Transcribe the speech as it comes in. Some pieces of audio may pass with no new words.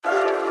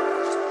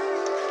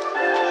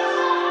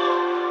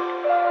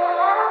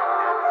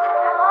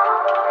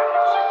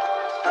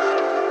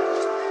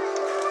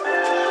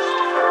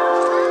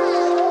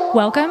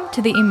Welcome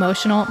to the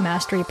Emotional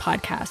Mastery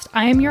Podcast.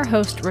 I am your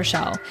host,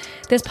 Rochelle.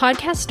 This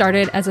podcast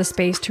started as a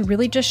space to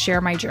really just share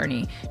my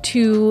journey,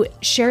 to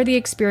share the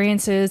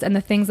experiences and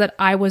the things that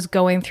I was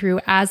going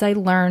through as I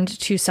learned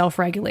to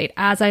self-regulate,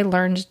 as I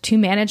learned to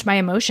manage my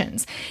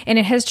emotions. And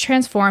it has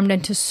transformed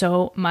into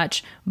so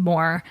much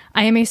more.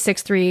 I am a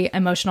 6'3"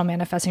 emotional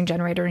manifesting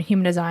generator in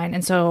human design.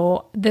 And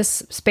so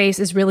this space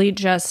is really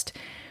just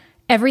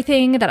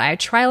everything that I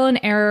trial and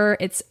error.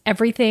 It's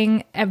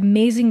everything,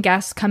 amazing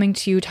guests coming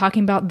to you,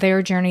 talking about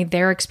their journey,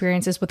 their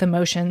experiences with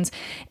emotions,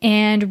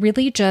 and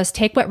really just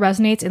take what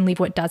resonates and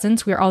leave what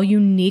doesn't. We're all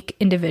unique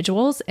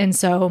individuals. And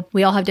so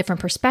we all have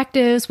different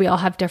perspectives. We all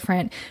have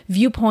different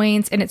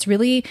viewpoints. And it's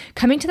really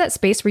coming to that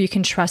space where you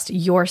can trust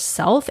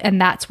yourself. And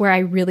that's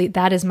where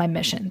that is my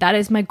mission. That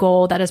is my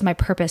goal. That is my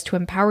purpose, to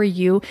empower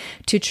you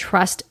to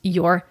trust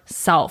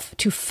yourself,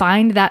 to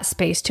find that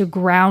space, to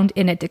ground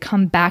in it, to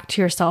come back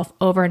to yourself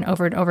over and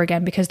over and over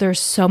again, because there's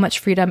so much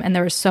freedom and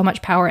there is so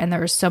much power and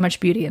there is so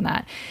much beauty in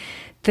that.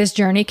 This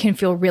journey can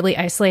feel really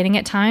isolating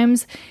at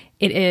times.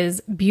 It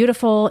is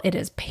beautiful. It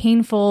is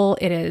painful.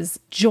 It is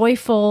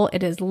joyful.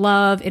 It is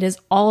love. It is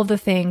all of the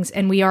things.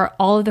 And we are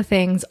all of the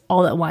things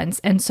all at once.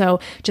 And so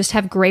just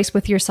have grace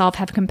with yourself,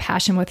 have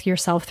compassion with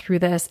yourself through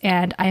this.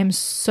 And I am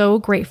so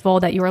grateful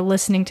that you are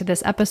listening to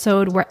this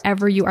episode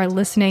wherever you are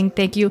listening.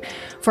 Thank you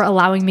for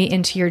allowing me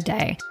into your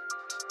day.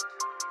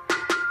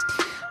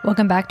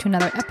 Welcome back to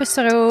another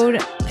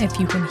episode. If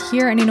you can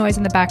hear any noise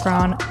in the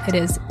background, it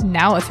is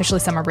now officially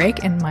summer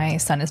break and my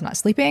son is not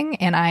sleeping,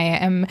 and I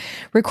am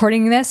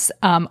recording this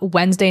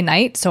Wednesday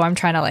night. So I'm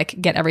trying to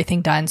get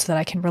everything done so that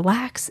I can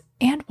relax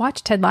and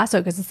watch Ted Lasso,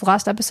 because it's the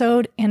last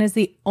episode and is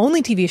the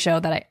only TV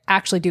show that I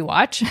actually do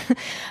watch.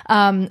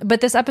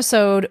 But this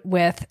episode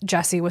with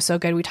Jesse was so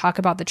good. We talk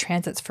about the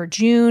transits for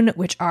June,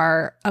 which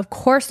are, of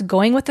course,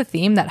 going with the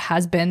theme that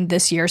has been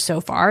this year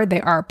so far.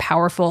 They are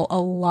powerful, a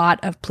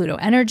lot of Pluto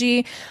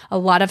energy, a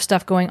lot of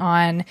stuff going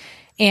on.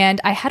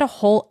 And I had a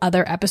whole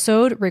other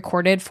episode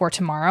recorded for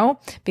tomorrow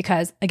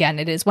because, again,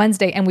 it is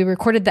Wednesday and we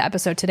recorded the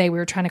episode today. We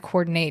were trying to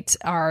coordinate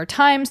our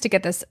times to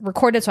get this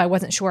recorded. So I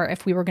wasn't sure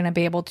if we were going to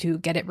be able to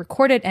get it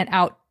recorded and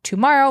out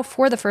tomorrow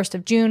for the 1st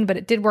of June, but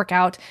it did work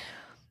out.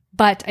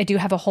 But I do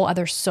have a whole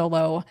other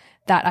solo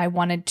that I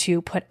wanted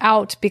to put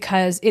out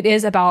because it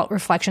is about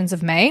reflections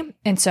of May.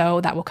 And so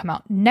that will come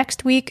out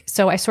next week.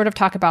 So I sort of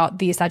talk about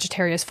the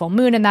Sagittarius full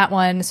moon in that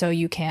one. So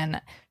you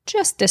can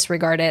just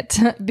disregard it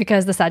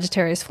because the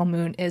Sagittarius full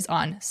moon is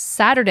on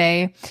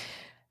Saturday.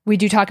 We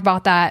do talk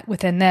about that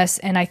within this.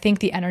 And I think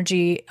the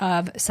energy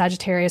of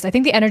Sagittarius, I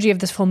think the energy of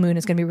this full moon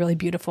is going to be really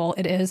beautiful.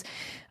 It is,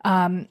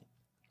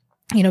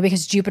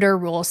 because Jupiter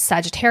rules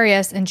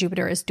Sagittarius and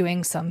Jupiter is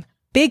doing some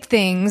big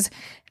things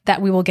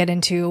that we will get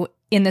into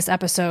in this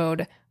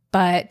episode.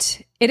 But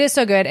it is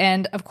so good.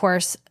 And of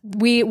course,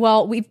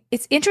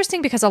 it's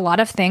interesting because a lot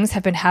of things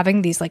have been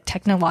having these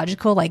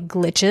technological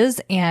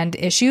glitches and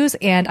issues.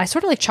 And I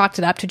sort of chalked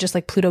it up to just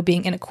Pluto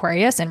being in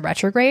Aquarius and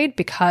retrograde,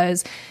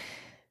 because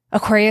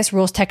Aquarius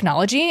rules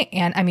technology.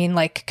 And I mean,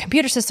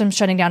 computer systems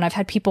shutting down. I've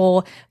had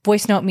people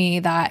voice note me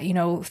that,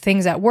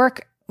 things at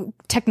work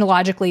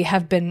technologically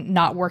have been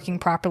not working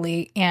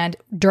properly. And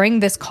during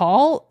this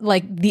call,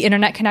 the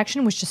internet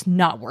connection was just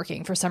not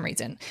working for some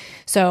reason.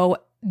 So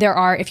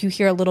if you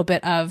hear a little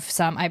bit of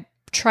I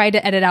tried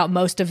to edit out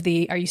most of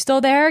the, "Are you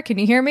still there? Can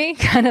you hear me?"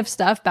 kind of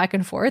stuff back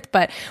and forth.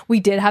 But we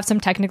did have some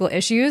technical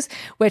issues,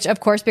 which of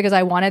course, because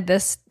I wanted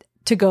this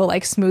to go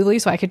smoothly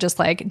so I could just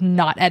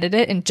not edit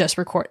it and just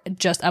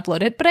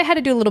upload it. But I had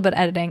to do a little bit of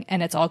editing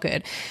and it's all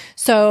good.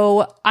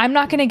 So I'm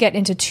not going to get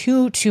into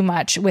too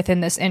much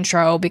within this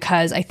intro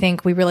because I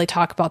think we really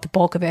talk about the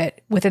bulk of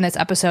it within this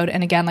episode.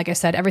 And again, like I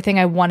said, everything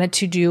I wanted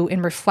to do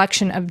in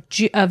reflection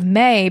of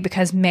May,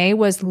 because May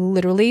was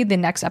literally the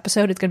next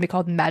episode. It's going to be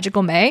called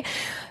Magical May,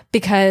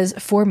 because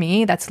for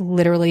me, that's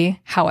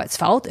literally how it's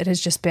felt. It has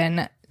just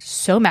been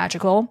so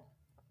magical.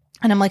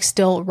 And I'm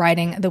still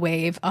riding the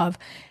wave of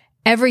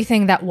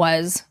everything that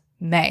was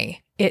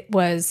May. It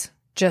was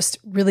just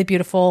really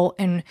beautiful.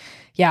 And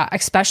yeah,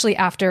 especially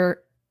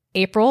after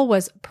April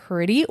was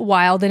pretty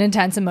wild and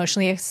intense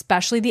emotionally,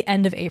 especially the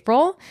end of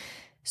April.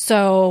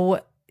 So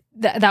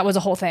that was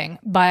a whole thing.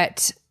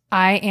 But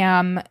I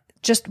am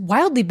just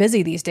wildly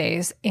busy these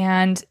days.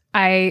 And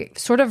I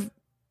sort of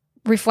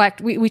reflect,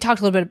 we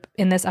talked a little bit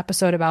in this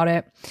episode about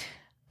it.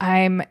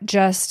 I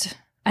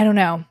don't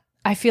know.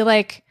 I feel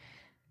I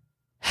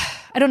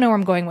don't know where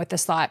I'm going with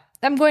this thought.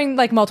 I'm going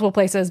multiple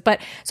places,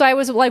 but so I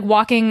was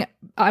walking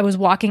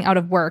out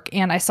of work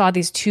and I saw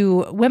these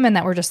two women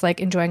that were just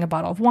enjoying a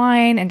bottle of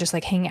wine and just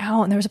hanging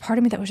out. And there was a part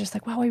of me that was just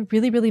wow, I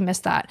really, really miss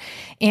that.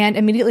 And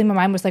immediately my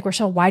mind was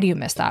Rochelle, why do you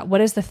miss that?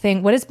 What is the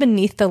thing? What is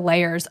beneath the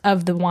layers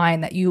of the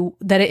wine that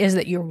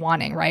you're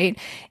wanting? Right.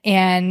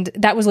 And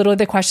that was literally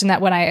the question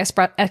that when I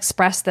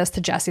expressed this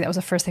to Jessie, that was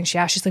the first thing she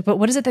asked. She's but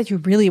what is it that you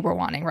really were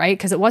wanting? Right.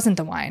 Cause it wasn't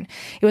the wine.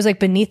 It was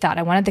beneath that.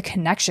 I wanted the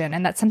connection.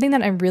 And that's something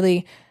that I'm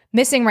really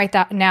missing right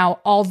that now,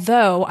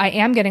 although I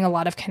am getting a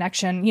lot of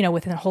connection,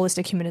 within the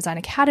Holistic Human Design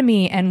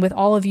Academy and with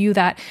all of you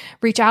that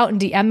reach out and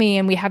DM me,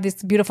 and we have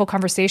these beautiful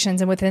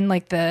conversations, and within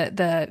like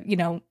the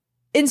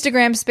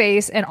Instagram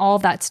space and all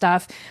of that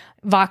stuff,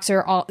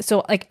 Voxer,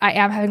 so like I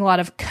am having a lot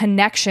of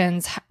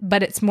connections,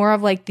 but it's more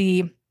of like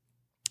the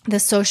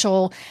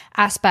social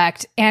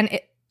aspect.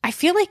 And I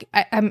feel like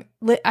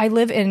I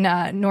live in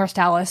North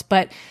Dallas,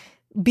 but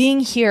being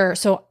here,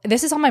 so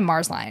this is on my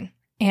Mars line,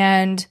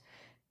 and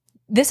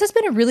this has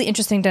been a really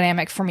interesting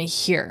dynamic for me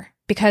here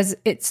because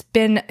it's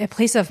been a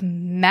place of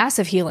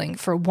massive healing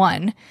for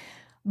one,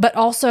 but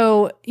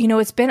also,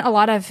 it's been a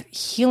lot of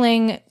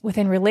healing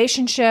within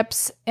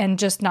relationships and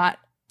just not,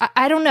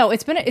 I don't know.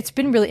 It's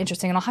been really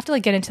interesting, and I'll have to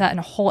like get into that in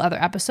a whole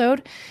other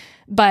episode.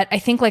 But I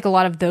think like a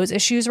lot of those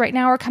issues right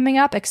now are coming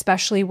up,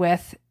 especially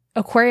with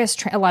Aquarius,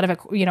 a lot of,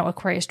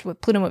 Aquarius with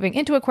Pluto moving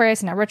into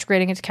Aquarius and now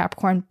retrograding into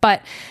Capricorn.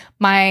 But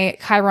my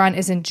Chiron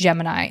is in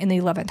Gemini in the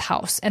 11th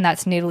house, and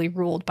that's natally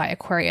ruled by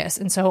Aquarius.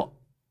 And so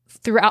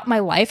throughout my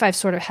life, I've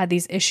sort of had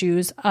these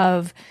issues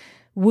of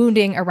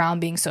wounding around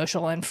being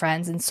social and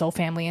friends and soul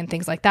family and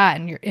things like that,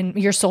 and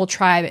your soul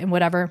tribe and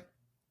whatever.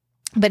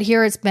 But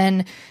here it's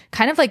been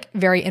kind of like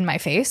very in my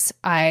face.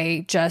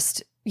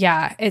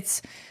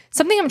 It's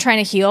something I'm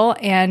trying to heal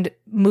and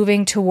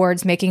moving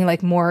towards making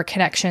like more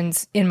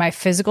connections in my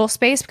physical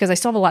space, because I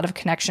still have a lot of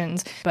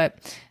connections, but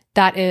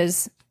that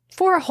is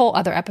for a whole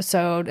other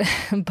episode.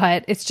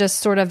 But it's just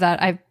sort of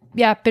that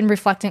I've been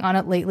reflecting on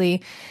it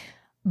lately,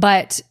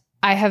 but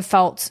I have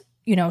felt,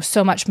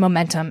 so much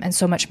momentum and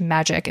so much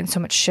magic and so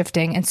much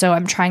shifting. And so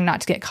I'm trying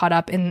not to get caught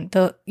up in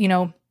the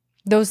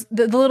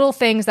little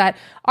things that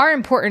are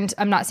important.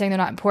 I'm not saying they're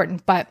not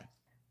important, but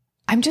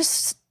I'm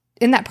just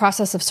in that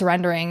process of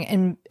surrendering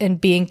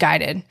and being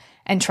guided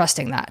and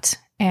trusting that,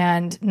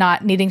 and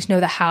not needing to know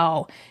the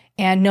how,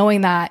 and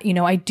knowing that,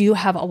 I do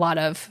have a lot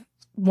of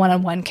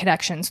one-on-one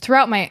connections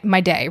throughout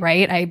my day,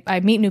 right? I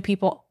meet new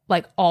people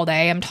like all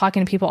day. I'm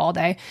talking to people all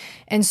day.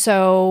 And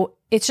so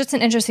it's just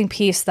an interesting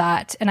piece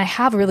and I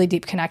have really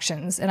deep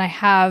connections, and I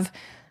have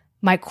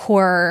my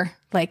core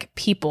like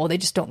people, they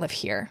just don't live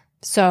here.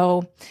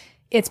 So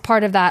it's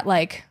part of that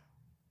like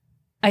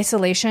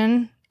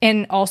isolation.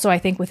 And also, I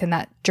think within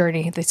that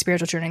journey, the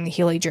spiritual journey,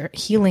 the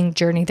healing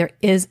journey, there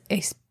is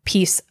a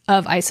piece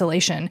of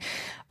isolation,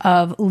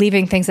 of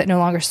leaving things that no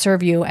longer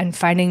serve you and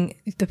finding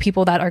the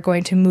people that are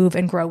going to move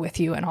and grow with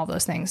you and all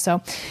those things.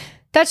 So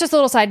that's just a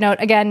little side note.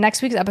 Again,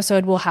 next week's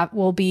episode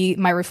will be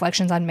my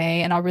reflections on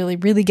May, and I'll really,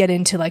 really get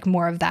into like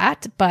more of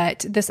that.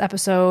 But this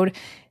episode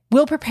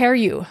will prepare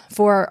you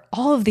for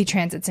all of the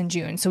transits in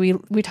June. So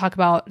we talk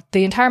about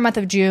the entire month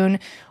of June,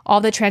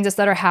 all the transits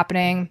that are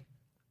happening,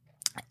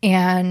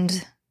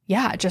 and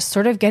just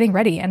sort of getting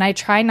ready. And I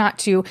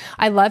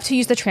love to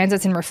use the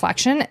transits in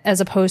reflection as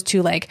opposed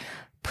to like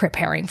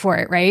preparing for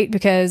it, right?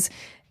 Because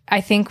I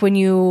think when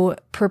you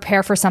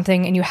prepare for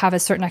something and you have a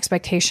certain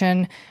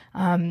expectation,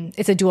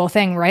 it's a dual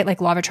thing, right?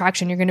 Like law of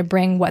attraction, you're going to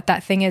bring what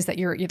that thing is that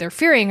you're either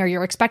fearing or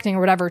you're expecting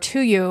or whatever to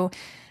you.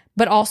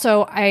 But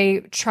also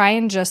I try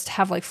and just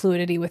have like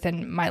fluidity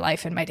within my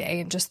life and my day,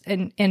 and just,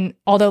 and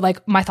although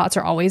like my thoughts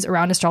are always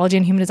around astrology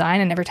and human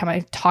design, and every time I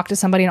talk to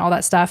somebody and all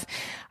that stuff,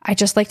 I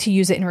just like to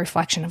use it in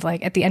reflection of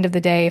like, at the end of the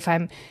day, if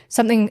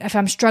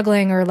I'm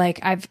struggling, or like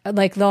I've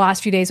like the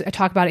last few days I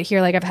talk about it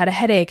here, like I've had a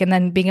headache, and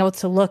then being able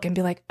to look and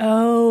be like,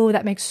 oh,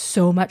 that makes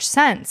so much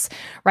sense.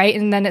 Right.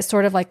 And then it's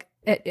sort of like,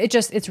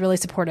 it's really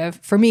supportive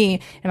for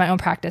me in my own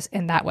practice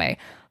in that way.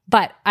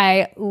 But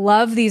I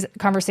love these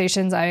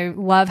conversations. I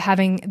love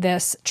having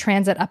this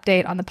transit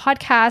update on the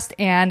podcast,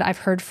 and I've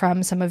heard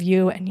from some of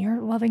you and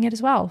you're loving it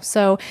as well.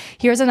 So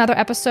here's another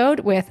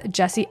episode with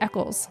Jessie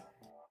Eccles.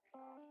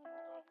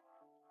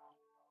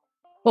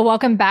 Well,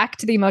 welcome back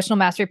to the Emotional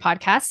Mastery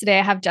Podcast. Today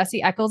I have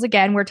Jessie Eccles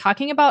again. We're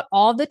talking about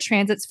all the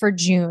transits for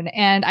June,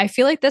 and I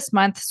feel like this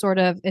month sort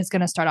of is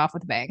going to start off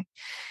with a bang.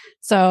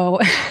 So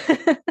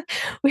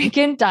we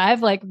can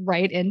dive like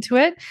right into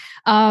it.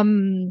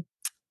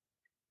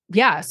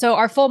 So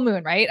our full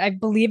moon, right? I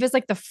believe is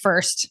like the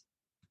first.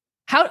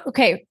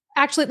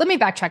 Actually, let me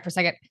backtrack for a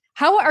second.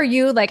 How are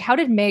you? Like, how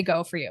did May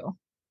go for you?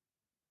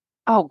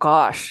 Oh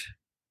gosh.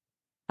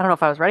 I don't know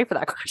if I was ready for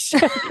that question.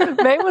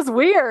 May was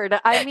weird.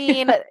 I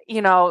mean,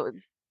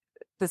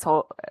 this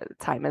whole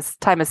time is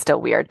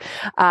still weird.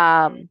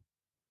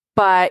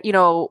 But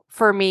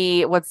for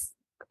me, what's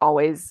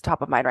always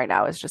top of mind right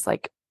now is just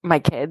like my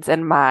kids,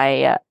 and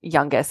my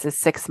youngest is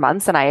 6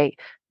 months, and I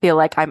feel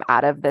like I'm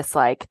out of this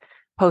like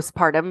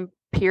postpartum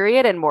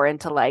period and more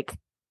into like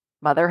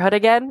motherhood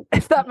again,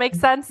 if that makes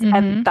sense. Mm-hmm.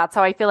 And that's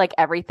how I feel like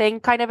everything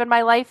kind of in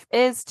my life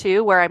is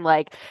too, where I'm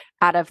like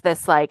out of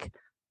this like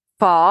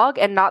fog.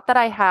 And not that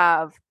I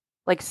have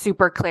like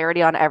super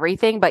clarity on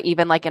everything, but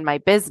even like in my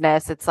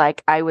business, it's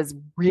like I was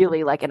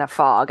really like in a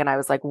fog, and I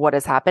was like, what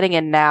is happening?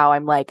 And now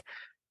I'm like,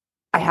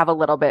 I have a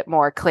little bit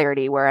more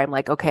clarity where I'm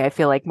like, okay, I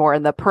feel like more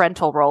in the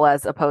parental role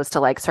as opposed to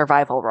like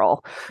survival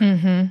role.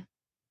 Mm-hmm.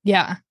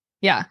 Yeah.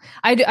 Yeah.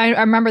 I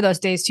remember those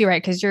days too,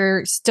 right? Because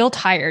you're still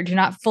tired. You're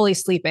not fully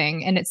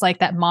sleeping. And it's like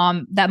that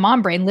mom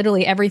brain,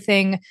 literally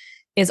everything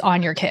is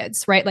on your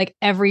kids, right? Like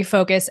every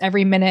focus,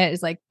 every minute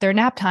is like their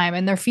nap time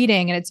and their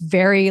feeding. And it's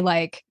very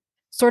like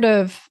sort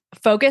of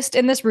focused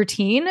in this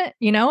routine,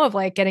 of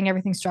like getting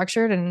everything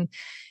structured. And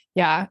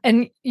yeah.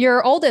 And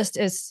your oldest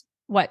is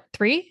what,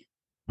 3?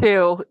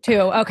 2. 2.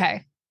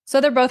 Okay.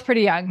 So they're both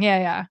pretty young. Yeah.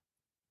 Yeah.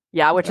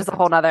 Yeah, which is a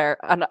whole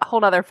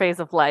nother phase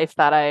of life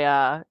that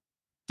I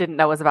didn't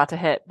know was about to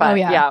hit. But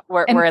yeah,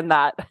 we're in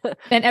that.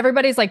 And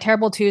everybody's like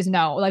terrible 2s.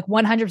 No, like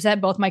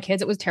 100%, both my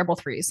kids, it was terrible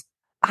 3s.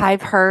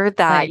 I've heard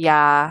that. Like,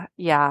 yeah.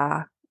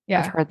 Yeah.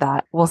 I've heard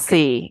that. We'll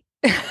see.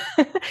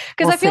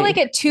 Because I feel like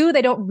at 2,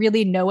 they don't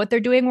really know what they're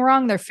doing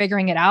wrong. They're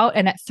figuring it out.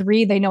 And at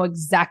 3, they know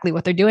exactly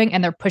what they're doing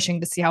and they're pushing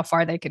to see how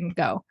far they can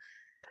go.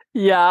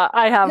 Yeah,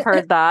 I have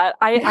heard that.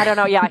 I don't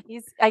know. Yeah,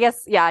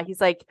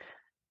 he's like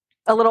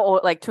a little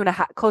old, like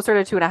 2.5,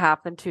 closer to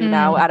 2.5 than 2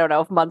 now. I don't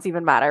know if months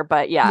even matter,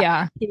 but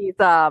yeah. He's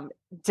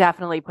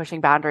definitely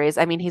pushing boundaries.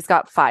 I mean, he's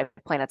got 5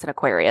 planets in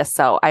Aquarius,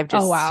 so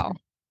oh wow.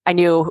 I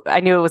knew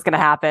it was going to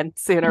happen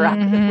sooner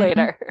rather than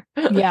later.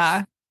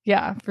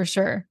 Yeah, for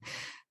sure.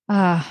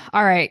 All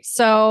right.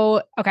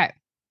 So, okay.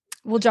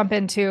 We'll jump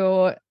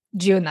into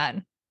June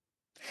then.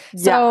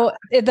 So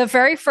the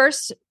very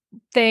first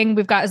thing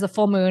we've got is the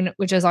full moon,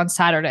 which is on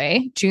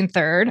Saturday, June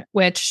 3rd,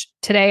 which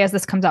today, as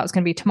this comes out, is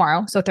going to be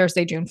tomorrow. So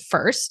Thursday, June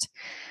 1st.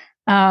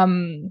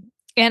 And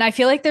I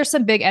feel like there's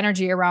some big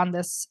energy around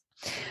this.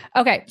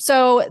 Okay.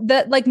 So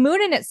the like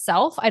moon in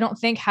itself, I don't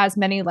think has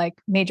many like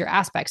major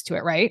aspects to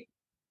it, right?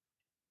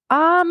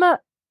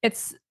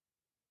 It's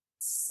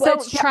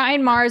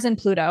trine Mars and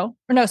Pluto.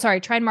 Or no, sorry,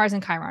 trine Mars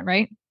and Chiron,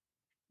 right?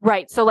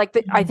 Right. So like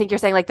I think you're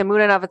saying like the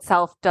moon in of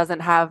itself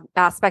doesn't have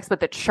aspects, but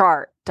the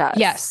chart does.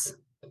 Yes.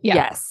 Yeah.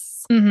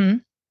 Yes. Mm-hmm.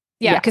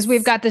 Yeah, because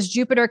we've got this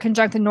Jupiter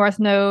conjunct the North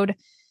Node,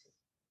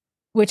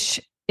 which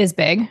is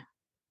big.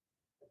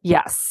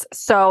 Yes.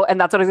 So, and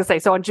that's what I was going to say.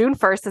 So on June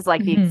 1st is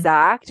like the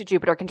exact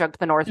Jupiter conjunct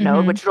the North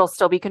Node, which will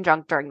still be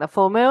conjunct during the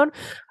full moon,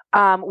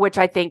 which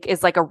I think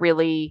is like a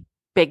really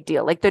big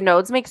deal. Like the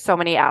nodes make so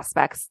many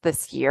aspects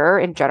this year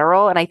in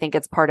general. And I think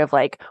it's part of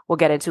like, we'll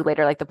get into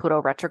later, like the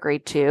Pluto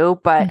retrograde too.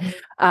 But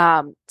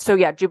so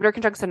yeah, Jupiter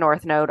conjuncts the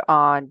North Node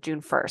on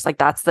June 1st. Like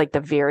that's like the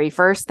very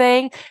first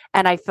thing.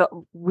 And I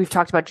feel we've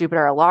talked about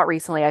Jupiter a lot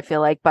recently, I feel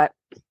like, but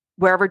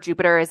wherever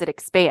Jupiter is, it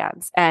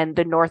expands. And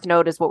the North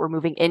Node is what we're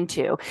moving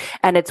into.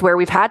 And it's where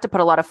we've had to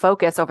put a lot of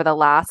focus over the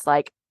last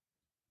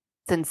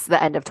since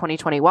the end of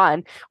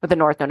 2021 with the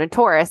North Node in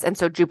Taurus. And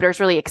so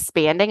Jupiter's really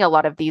expanding a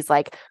lot of these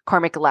like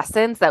karmic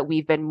lessons that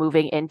we've been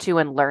moving into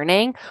and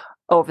learning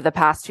over the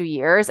past 2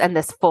 years. And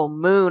this full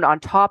moon on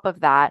top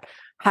of that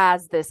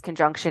has this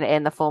conjunction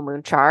in the full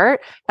moon chart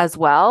as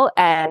well.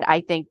 And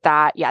I think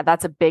that,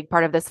 that's a big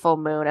part of this full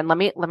moon. And let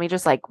me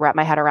just like wrap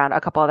my head around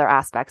a couple other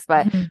aspects.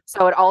 But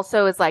so it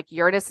also is like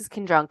Uranus is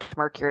conjunct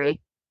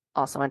Mercury,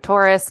 also in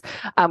Taurus.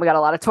 We got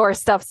a lot of Taurus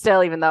stuff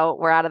still, even though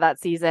we're out of that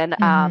season.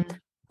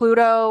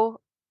 Pluto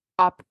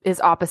is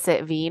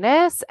opposite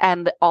Venus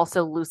and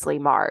also loosely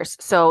Mars.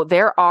 So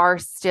there are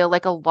still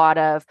like a lot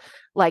of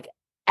like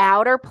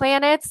outer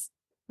planets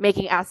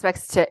making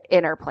aspects to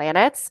inner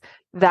planets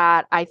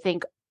that I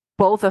think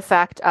both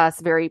affect us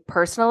very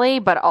personally,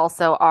 but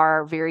also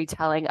are very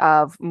telling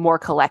of more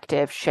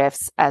collective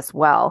shifts as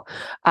well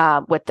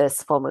with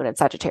this full moon in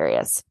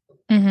Sagittarius.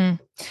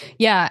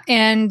 Yeah.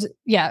 And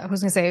I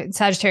was going to say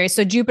Sagittarius.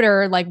 So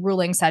Jupiter, like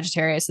ruling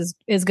Sagittarius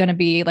is going to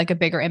be like a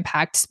bigger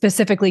impact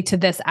specifically to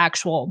this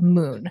actual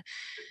moon.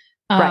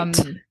 Right.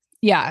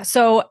 Yeah.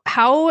 So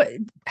how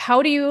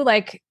do you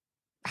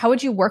how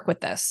would you work with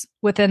this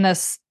within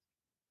this,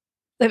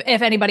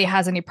 if anybody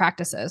has any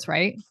practices,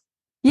 right?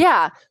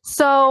 Yeah.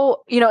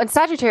 So, in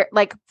Sagittarius,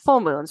 like full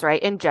moons,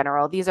 right? In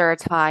general, these are a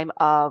time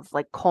of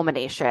like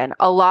culmination.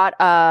 A lot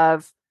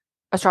of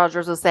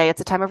astrologers will say it's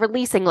a time of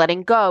releasing,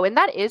 letting go. And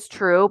that is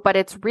true, but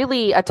it's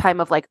really a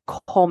time of like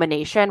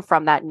culmination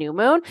from that new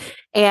moon.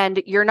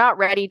 And you're not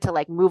ready to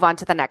like move on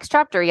to the next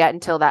chapter yet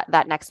until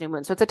that next new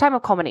moon. So it's a time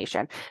of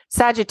culmination.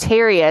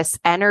 Sagittarius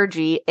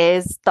energy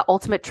is the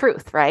ultimate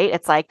truth, right?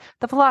 It's like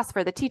the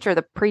philosopher, the teacher,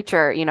 the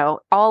preacher,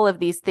 all of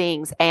these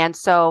things. And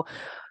so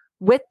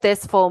with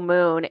this full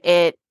moon,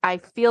 I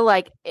feel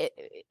like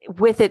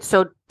with it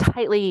so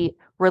tightly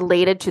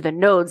related to the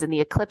nodes and the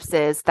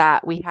eclipses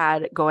that we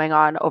had going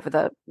on over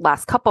the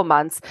last couple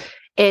months,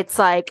 it's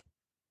like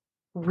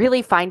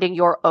really finding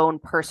your own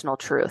personal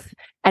truth.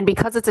 And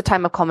because it's a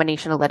time of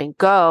culmination of letting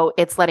go,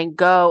 it's letting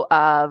go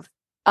of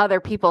other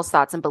people's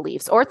thoughts and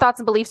beliefs or thoughts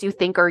and beliefs you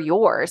think are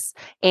yours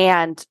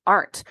and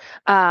aren't.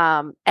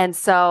 And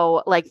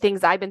so like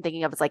things I've been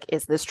thinking of is like,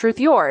 is this truth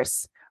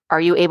yours?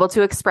 Are you able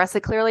to express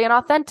it clearly and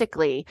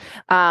authentically?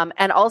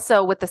 And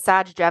also with the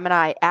Sag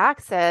Gemini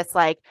axis,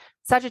 like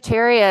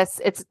Sagittarius,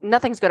 it's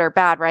nothing's good or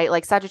bad, right?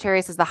 Like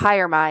Sagittarius is the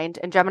higher mind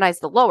and Gemini is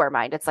the lower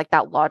mind. It's like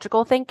that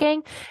logical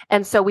thinking.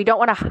 And so we don't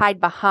want to hide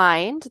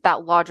behind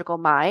that logical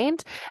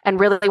mind and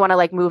really want to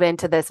like move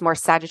into this more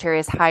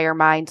Sagittarius higher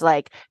mind,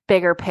 like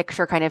bigger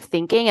picture kind of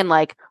thinking and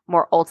like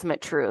more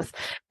ultimate truth.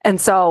 And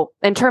so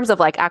in terms of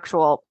like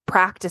actual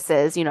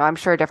practices, you know, I'm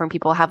sure different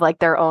people have like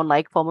their own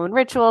like full moon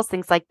rituals,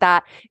 things like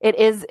that.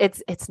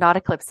 It's not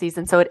eclipse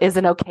season. So it is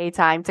an okay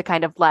time to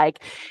kind of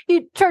like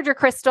you charge your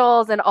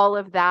crystals and all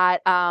of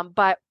that.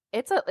 But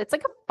it's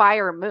like a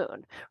fire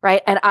moon,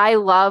 right? And I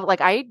love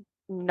like I'm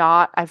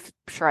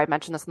sure I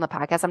mentioned this in the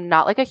podcast. I'm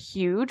not like a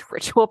huge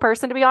ritual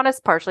person, to be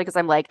honest, partially because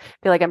I'm like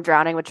feel like I'm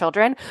drowning with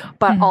children,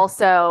 but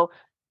also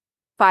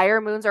fire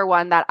moons are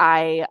one that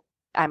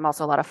I'm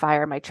also a lot of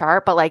fire in my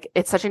chart, but like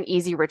it's such an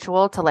easy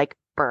ritual to like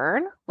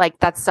burn. Like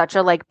that's such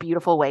a like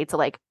beautiful way to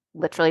like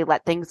literally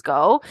let things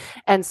go.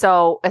 And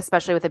so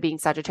especially with it being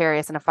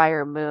Sagittarius and a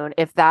fire moon,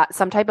 if that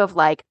some type of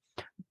like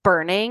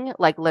burning,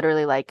 like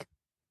literally like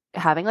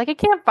having like a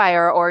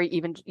campfire or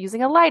even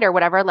using a light or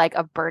whatever, like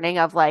a burning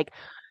of like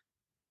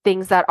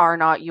things that are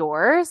not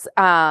yours,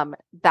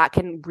 that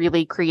can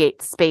really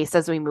create space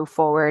as we move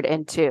forward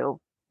into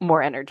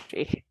more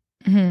energy.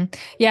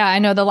 Yeah, I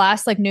know the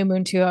last like new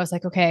moon too. I was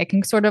like, okay, I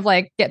can sort of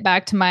like get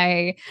back to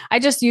I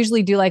just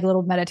usually do like a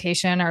little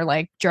meditation or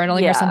like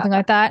journaling or something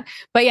like that.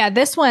 But yeah,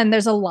 this one,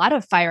 there's a lot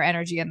of fire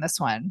energy in this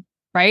one,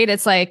 right?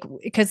 It's like,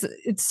 because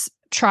it's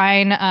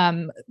trine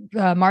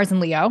Mars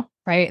and Leo,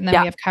 right? And then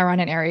we have Chiron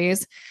and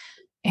Aries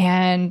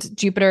and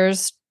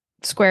Jupiter's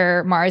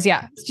square Mars.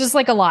 Yeah, it's just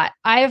like a lot.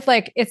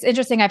 It's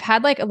interesting. I've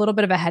had like a little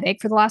bit of a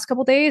headache for the last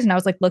couple of days, and I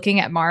was like looking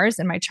at Mars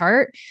in my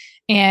chart,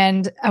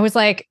 and I was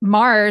like,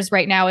 Mars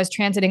right now is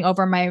transiting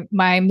over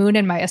my moon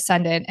and my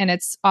ascendant, and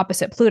it's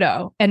opposite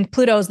Pluto, and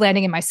Pluto is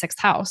landing in my sixth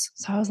house.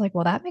 So I was like,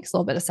 well, that makes a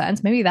little bit of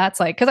sense. Maybe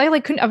that's like, because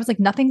I was like,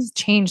 nothing's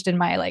changed in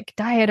my like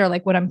diet or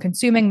like what I'm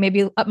consuming.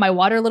 Maybe up my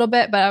water a little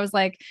bit, but I was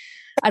like,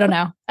 I don't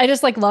know. I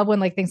just like love when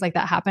like things like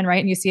that happen, right?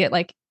 And you see it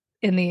like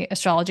in the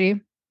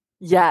astrology.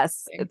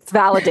 Yes, it's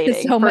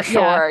validating so for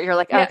sure. Yeah. You're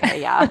like, okay,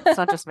 yeah, it's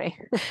not just me.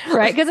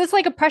 Right. Because it's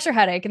like a pressure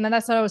headache. And then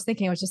that's what I was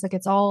thinking. It was just like,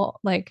 it's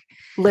all like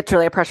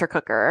literally a pressure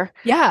cooker.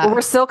 Yeah. But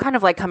we're still kind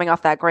of like coming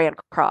off that Grand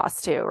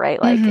Cross too,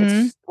 right? Like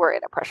we're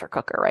in a pressure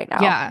cooker right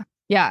now. Yeah.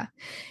 Yeah.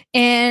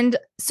 And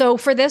so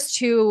for this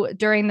too,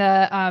 during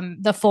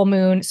the full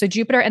moon, so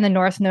Jupiter and the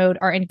North Node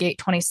are in gate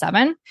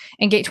 27,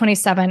 and gate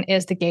 27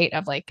 is the gate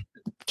of like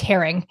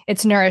caring,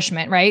 it's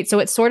nourishment, right? So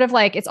it's sort of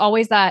like, it's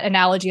always that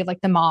analogy of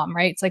like the mom,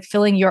 right? It's like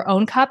filling your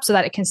own cup so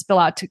that it can spill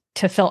out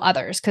to fill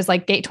others. Cause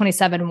like gate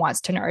 27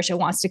 wants to nourish, it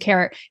wants to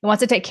care, it wants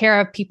to take care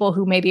of people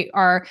who maybe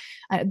are,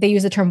 they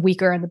use the term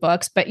weaker in the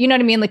books, but you know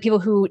what I mean? Like people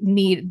who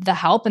need the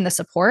help and the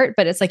support,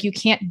 but it's like, you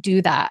can't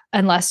do that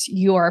unless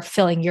you're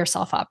filling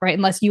yourself up, right?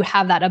 Unless you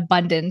have that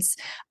abundance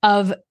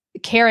of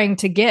caring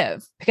to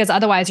give, because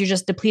otherwise you're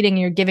just depleting and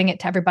you're giving it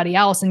to everybody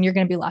else and you're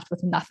going to be left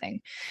with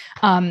nothing.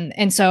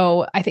 And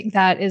so I think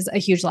that is a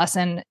huge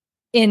lesson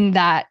in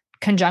that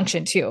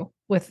conjunction too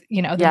with,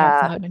 you know, the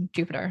North Node and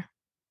Jupiter.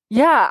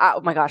 Yeah.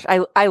 Oh my gosh.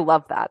 I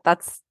love that.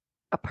 That's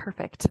a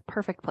perfect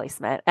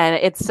placement. And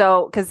it's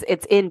so, because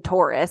it's in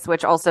Taurus,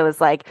 which also is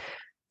like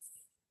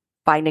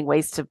finding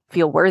ways to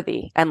feel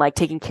worthy and like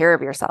taking care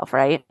of yourself.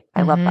 Right.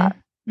 I love that.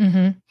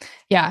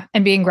 Yeah.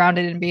 And being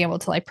grounded and being able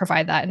to like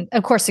provide that. And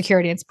of course,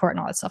 security and support and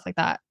all that stuff like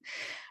that.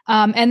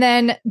 And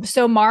then,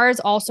 so Mars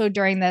also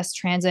during this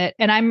transit,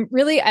 and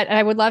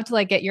I would love to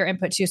like get your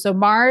input too. So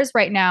Mars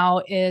right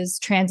now is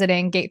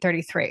transiting gate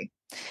 33.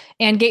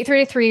 And gate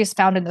 33 is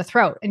found in the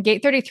throat. And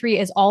gate 33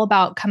 is all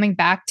about coming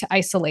back to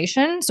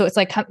isolation. So it's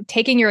like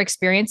taking your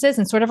experiences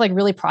and sort of like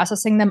really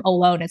processing them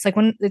alone. It's like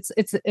when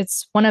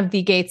it's one of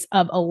the gates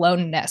of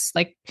aloneness.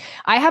 Like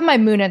I have my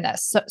moon in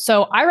this.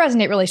 So I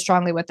resonate really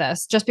strongly with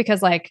this just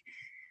because like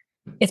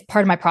it's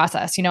part of my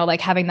process, you know,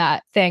 like having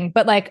that thing.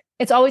 But like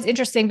it's always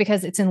interesting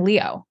because it's in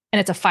Leo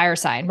and it's a fire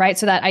sign, right?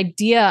 So that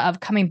idea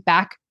of coming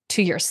back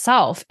to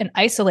yourself and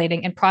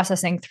isolating and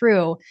processing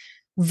through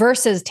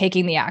versus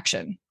taking the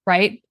action.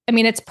 Right? I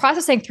mean, it's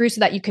processing through so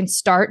that you can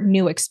start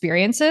new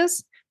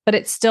experiences, but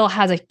it still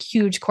has a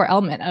huge core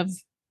element of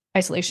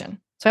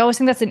isolation. So I always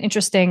think that's an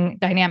interesting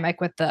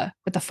dynamic with the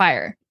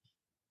fire.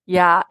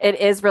 Yeah, it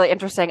is really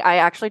interesting. I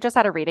actually just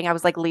had a reading. I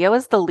was like, Leo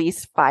is the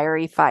least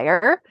fiery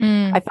fire.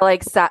 I feel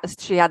like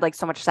she had like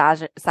so much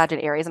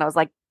Sagittarius, and I was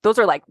like, those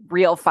are like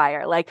real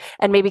fire. Like,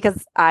 and maybe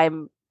because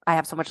I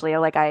have so much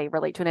Leo, like I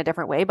relate to in a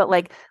different way, but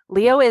like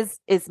Leo is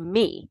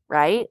me,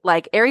 right?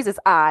 Like Aries is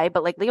I,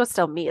 but like Leo is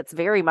still me. It's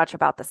very much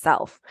about the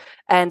self.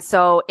 And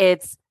so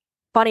it's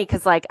funny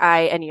because like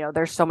and you know,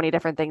 there's so many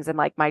different things in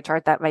like my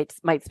chart that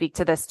might speak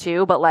to this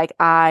too, but like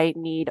I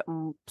need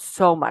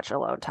so much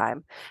alone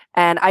time.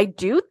 And I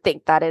do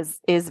think that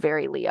is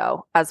very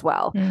Leo as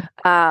well.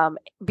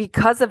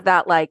 Because of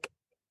that, like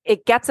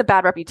it gets a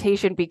bad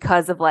reputation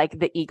because of like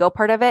the ego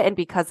part of it and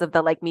because of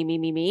the like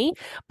me,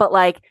 but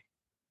like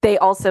they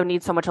also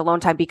need so much alone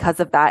time because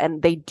of that.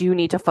 And they do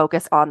need to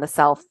focus on the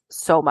self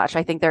so much.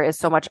 I think there is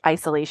so much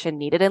isolation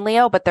needed in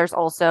Leo, but there's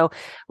also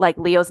like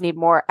Leos need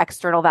more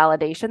external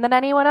validation than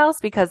anyone else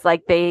because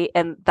like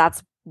and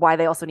that's why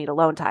they also need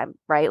alone time,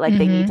 right? Like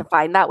they need to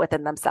find that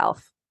within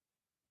themselves.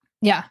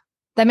 Yeah,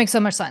 that makes so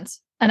much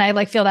sense. And I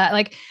like feel that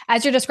like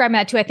as you're describing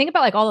that too, I think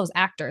about like all those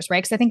actors,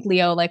 right? Because I think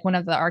Leo, like one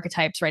of the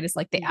archetypes, right, is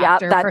like the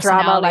actor that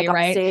personality, drama, like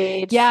right?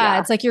 upstage. Yeah,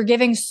 it's like you're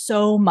giving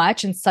so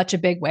much in such a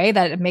big way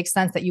that it makes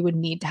sense that you would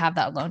need to have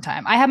that alone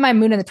time. I have my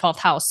moon in the 12th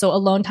house, so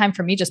alone time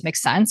for me just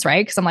makes sense,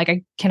 right? Because I'm like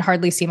I can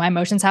hardly see my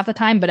emotions half the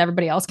time, but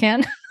everybody else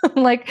can.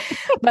 Like,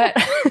 but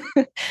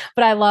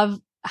but I love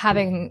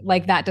having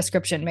like that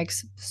description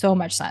makes so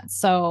much sense.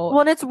 So well,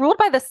 and it's ruled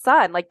by the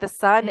sun. Like the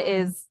sun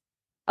is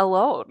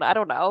alone. I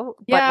don't know,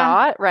 but yeah,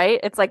 not right.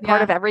 It's like part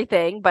yeah. of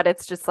everything, but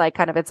it's just like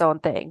kind of its own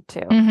thing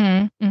too.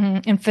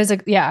 And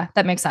physically, yeah,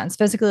 that makes sense.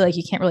 Physically, like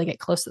you can't really get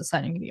close to the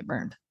sun and you can get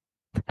burned.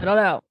 I don't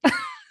know.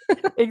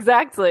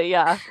 Exactly.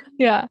 Yeah.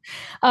 Yeah.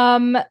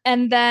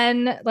 And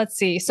then let's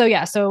see. So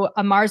yeah, so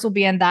Mars will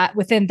be in that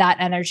within that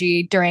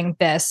energy during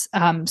this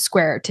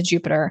square to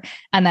Jupiter,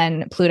 and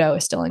then Pluto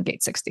is still in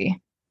gate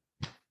 60.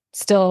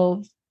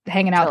 Still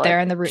hanging out there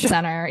in the root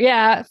center.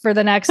 Yeah, for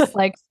the next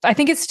like I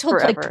think it's till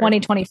like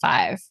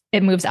 2025.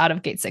 It moves out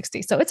of gate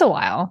 60. So it's a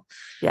while.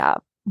 Yeah.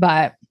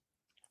 But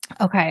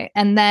okay.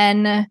 And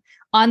then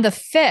on the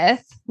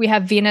 5th, we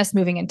have Venus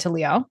moving into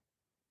Leo.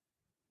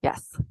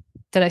 Yes.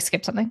 Did I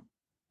skip something?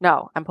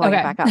 No, I'm pulling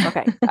it back up.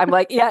 Okay. I'm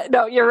like, yeah,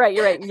 no, you're right.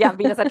 You're right. Yeah,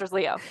 Venus enters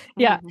Leo.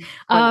 Yeah.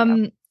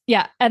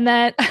 Yeah. And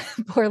then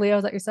poor Leo,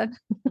 is that you said?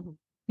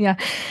 Yeah.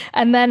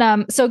 And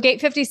then so gate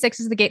 56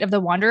 is the gate of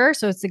the wanderer.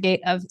 So it's the gate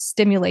of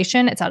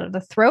stimulation. It's out of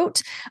the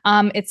throat.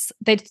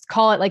 They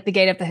call it like the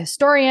gate of the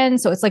historian.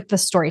 So it's like the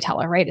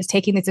storyteller, right? It's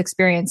taking these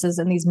experiences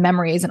and these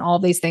memories and all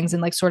of these things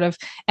and like sort of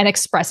and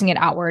expressing it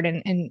outward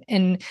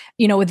and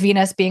you know, with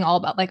Venus being all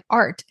about like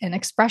art and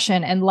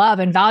expression and love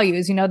and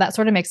values, you know, that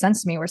sort of makes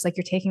sense to me where it's like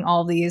you're taking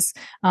all of these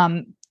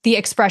the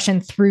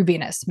expression through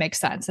Venus makes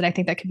sense. And I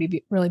think that could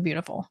be really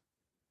beautiful.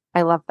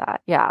 I love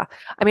that. Yeah.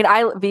 I mean,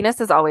 Venus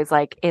is always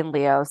like in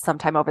Leo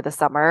sometime over the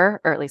summer,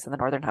 or at least in the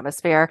Northern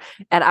Hemisphere.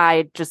 And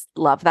I just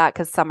love that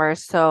because summer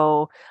is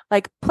so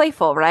like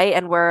playful, right?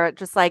 And we're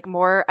just like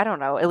more, I don't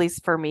know, at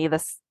least for me,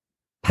 this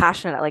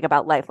passionate like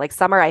about life. Like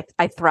summer,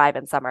 I thrive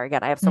in summer.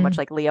 Again, I have so much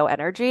like Leo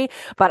energy,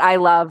 but I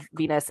love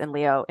Venus and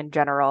Leo in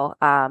general.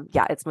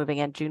 Yeah, it's moving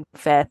in June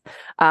 5th.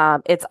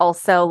 It's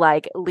also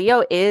like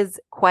Leo is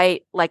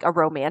quite like a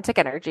romantic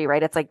energy,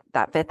 right? It's like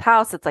that 5th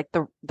house. It's like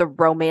the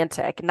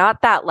romantic,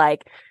 not that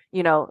like,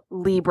 you know,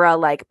 Libra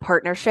like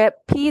partnership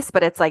piece,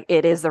 but it's like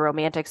it is the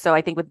romantic. So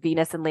I think with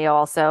Venus and Leo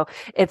also,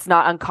 it's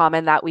not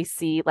uncommon that we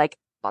see like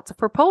lots of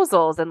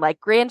proposals and like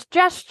grand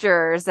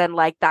gestures and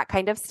like that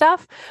kind of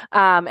stuff.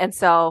 And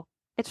so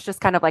it's just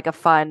kind of like a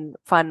fun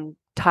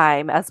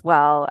time as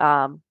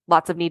well.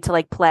 Lots of need to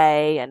like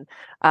play and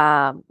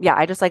yeah,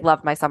 I just like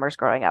loved my summers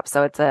growing up.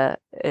 So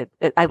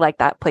I like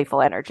that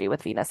playful energy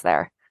with Venus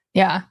there.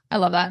 Yeah, I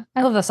love that.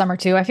 I love the summer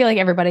too. I feel like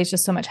everybody's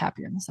just so much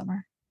happier in the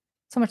summer.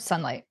 So much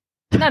sunlight.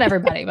 Not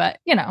everybody, but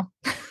you know.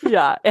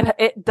 Yeah,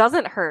 it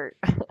doesn't hurt.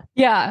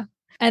 Yeah.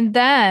 And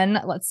then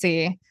let's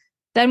see.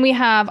 Then we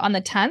have on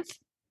the 10th,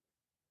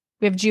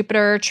 we have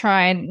Jupiter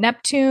trine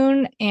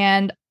Neptune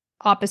and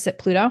opposite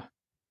Pluto.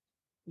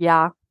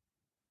 Yeah.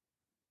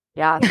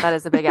 Yeah, that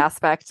is a big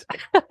aspect.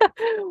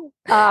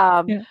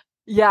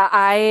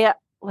 Yeah,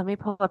 let me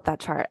pull up that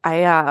chart.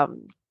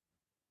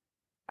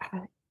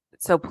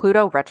 So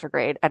Pluto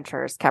retrograde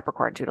enters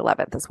Capricorn June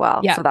 11th as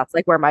well. Yeah. So that's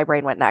like where my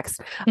brain went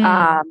next.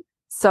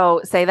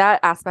 So say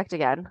that aspect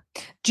again.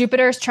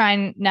 Jupiter's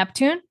trine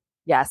Neptune.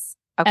 Yes.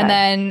 Okay. And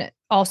then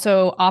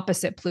also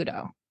opposite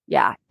Pluto.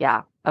 Yeah.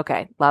 Yeah.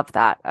 Okay. Love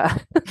that.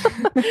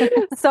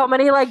 So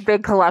many like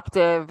big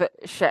collective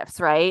shifts,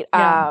 right?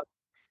 Yeah.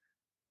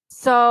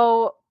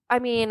 So, I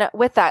mean,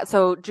 with that,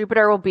 so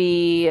Jupiter will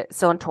be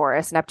still in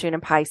Taurus, Neptune in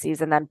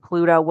Pisces, and then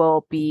Pluto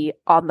will be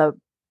on the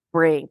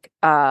brink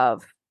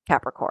of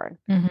Capricorn,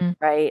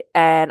 right?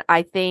 And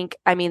I think,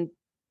 I mean,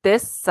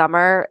 this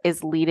summer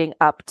is leading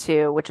up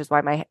to, which is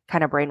why my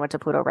kind of brain went to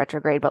Pluto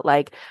retrograde, but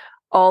like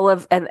all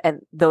of and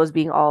those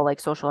being all like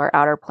social or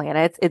outer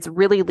planets, it's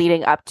really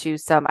leading up to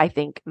some, I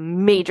think,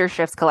 major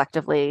shifts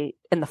collectively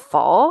in the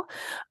fall.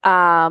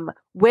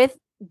 With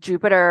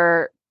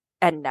Jupiter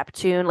and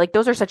Neptune, like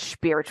those are such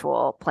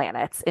spiritual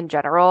planets in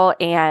general.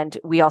 And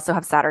we also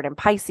have Saturn in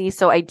Pisces.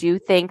 So I do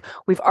think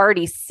we've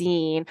already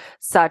seen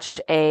such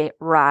a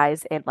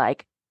rise in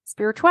like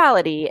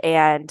spirituality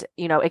and,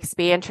 you know,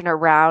 expansion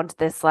around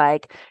this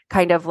like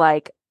kind of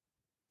like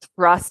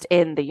trust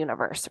in the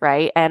universe,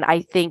 right? And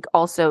I think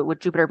also with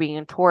Jupiter being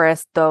in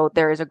Taurus, though,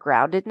 there is a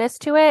groundedness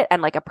to it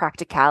and like a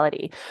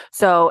practicality.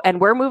 So, and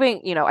we're moving,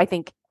 you know, I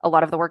think a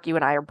lot of the work you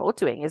and I are both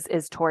doing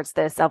is towards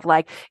this of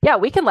like, yeah,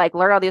 we can like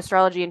learn all the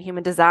astrology and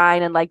human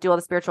design and like do all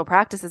the spiritual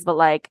practices, but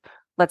like,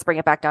 let's bring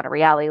it back down to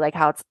reality. Like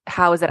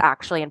how is it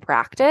actually in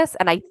practice?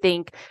 And I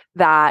think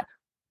that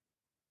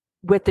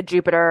with the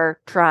Jupiter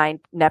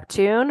trine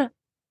Neptune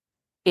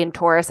in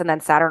Taurus and then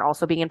Saturn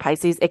also being in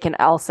Pisces, it can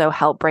also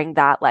help bring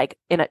that like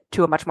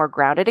to a much more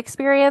grounded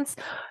experience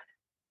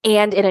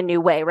and in a new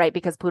way, right?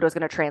 Because Pluto's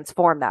going to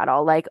transform that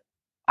all. Like,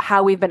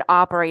 how we've been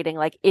operating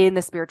like in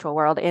the spiritual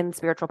world, in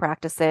spiritual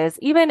practices,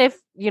 even if,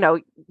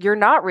 you're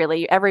not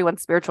really,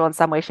 everyone's spiritual in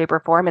some way, shape, or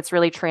form. It's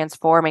really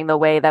transforming the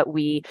way that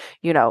we,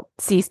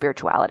 see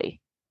spirituality.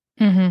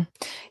 Mm-hmm.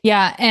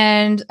 Yeah.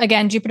 And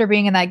again, Jupiter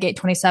being in that gate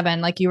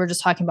 27, like you were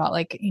just talking about,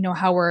 like,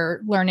 how we're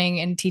learning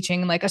and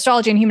teaching like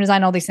astrology and human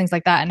design, all these things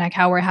like that. And like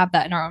how we have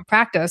that in our own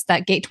practice,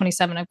 that gate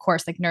 27, of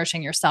course, like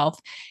nourishing yourself.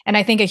 And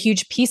I think a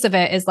huge piece of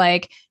it is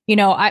like,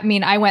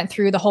 I went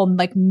through the whole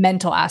like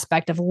mental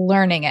aspect of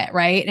learning it.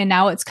 Right. And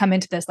now it's come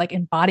into this like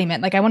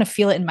embodiment. Like I want to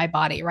feel it in my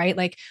body, right?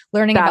 Like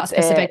learning about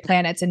specific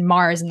planets and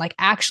Mars and like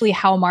actually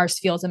how Mars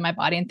feels in my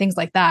body and things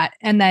like that.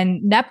 And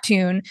then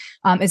Neptune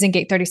is in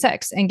gate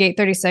 36, and gate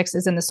 36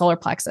 is in the solar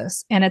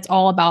plexus. And it's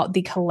all about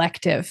the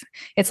collective.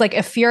 It's like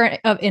a fear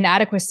of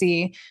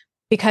inadequacy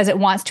because it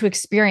wants to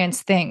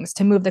experience things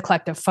to move the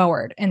collective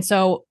forward. And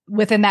so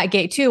within that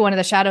gate too, one of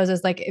the shadows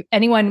is like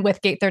anyone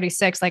with gate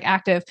 36, like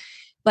active,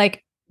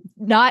 like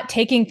not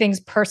taking things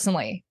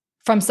personally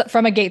from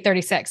a gate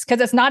 36, because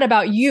it's not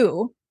about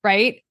you,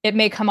 right? It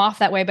may come off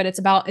that way, but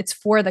it's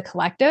for the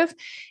collective.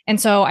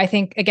 And so I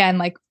think, again,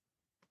 like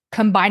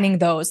combining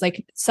those,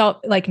 like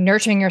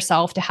nurturing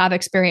yourself to have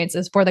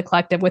experiences for the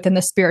collective within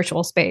the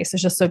spiritual space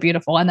is just so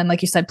beautiful. And then,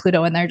 like you said,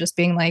 Pluto in there just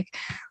being like,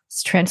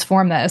 let's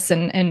transform this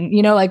and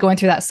like going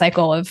through that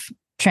cycle of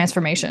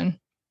transformation.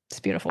 It's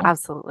beautiful.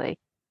 Absolutely.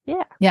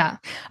 Yeah. Yeah.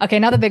 Okay.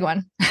 Now the big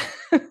one.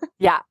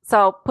 Yeah.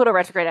 So Pluto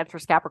retrograde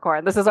enters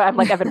Capricorn. This is what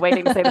I've been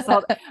waiting to say this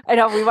whole, I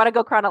know we want to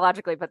go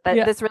chronologically, but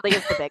this really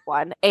is the big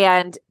one.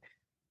 And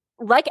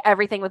like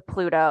everything with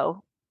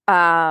Pluto,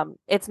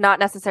 it's not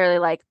necessarily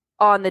like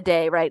on the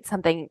day, right?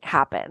 Something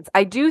happens.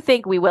 I do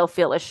think we will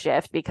feel a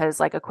shift because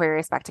like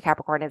Aquarius back to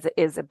Capricorn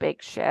is a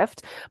big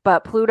shift,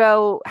 but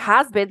Pluto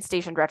has been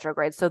stationed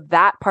retrograde. So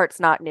that part's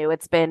not new.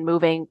 It's been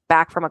moving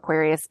back from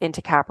Aquarius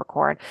into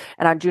Capricorn.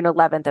 And on June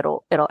 11th,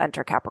 it'll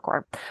enter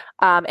Capricorn.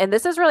 And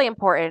this is really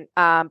important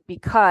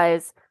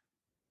because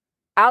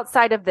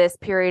outside of this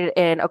period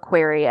in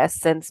Aquarius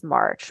since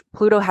March,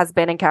 Pluto has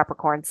been in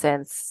Capricorn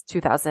since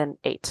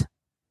 2008,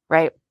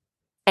 right?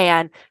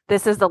 And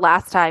this is the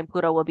last time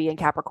Pluto will be in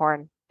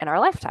Capricorn in our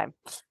lifetime.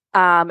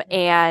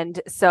 And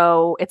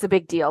so it's a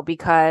big deal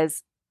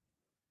because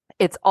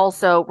it's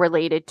also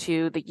related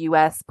to the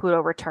US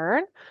Pluto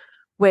return,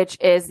 which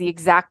is the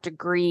exact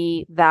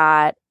degree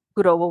that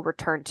Pluto will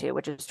return to,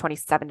 which is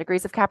 27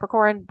 degrees of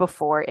Capricorn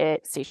before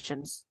it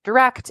stations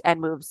direct and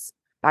moves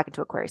back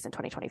into Aquarius in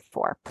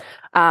 2024.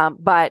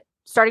 But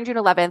starting June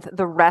 11th,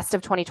 the rest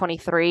of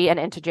 2023 and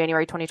into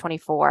January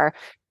 2024,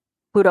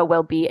 Pluto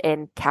will be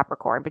in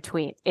Capricorn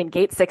in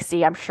gate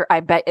 60. I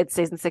bet it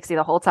stays in 60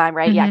 the whole time,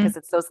 right? Mm-hmm. Yeah, because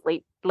it's those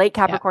late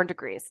Capricorn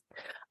degrees.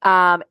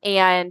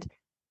 And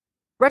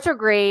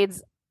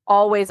retrogrades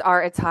always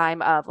are a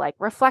time of like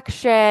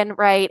reflection,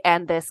 right?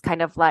 And this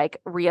kind of like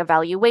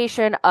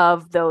reevaluation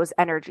of those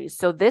energies.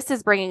 So this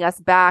is bringing us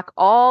back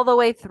all the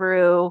way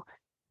through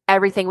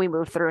everything we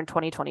moved through in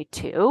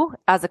 2022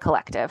 as a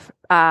collective,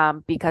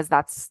 because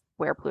that's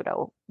where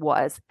Pluto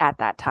was at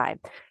that time.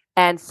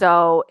 And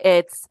so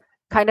it's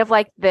kind of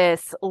like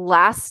this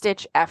last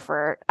stitch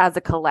effort as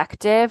a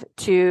collective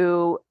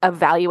to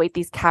evaluate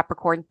these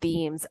Capricorn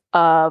themes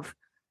of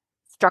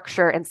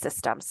structure and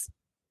systems,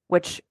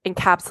 which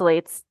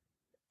encapsulates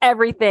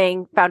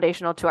everything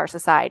foundational to our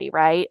society,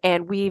 right?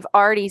 And we've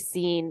already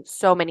seen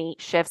so many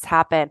shifts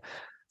happen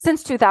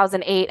since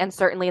 2008 and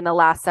certainly in the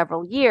last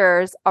several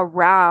years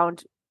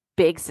around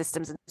big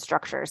systems and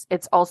structures.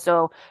 It's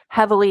also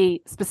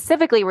heavily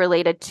specifically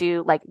related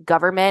to like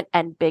government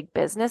and big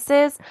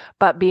businesses.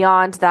 But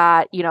beyond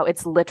that,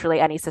 it's literally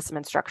any system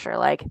and structure,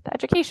 like the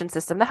education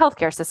system, the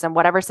healthcare system,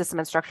 whatever system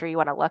and structure you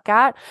want to look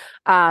at.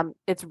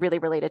 It's really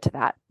related to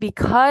that.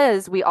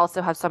 Because we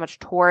also have so much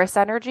Taurus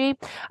energy,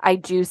 I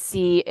do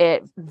see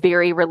it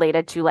very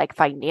related to like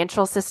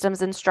financial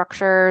systems and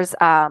structures,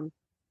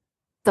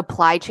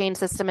 supply chain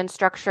system and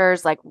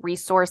structures, like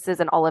resources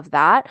and all of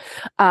that.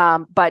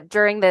 But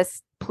during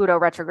this Pluto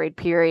retrograde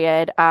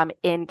period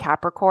in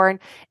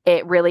Capricorn,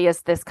 it really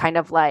is this kind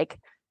of like,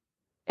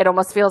 it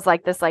almost feels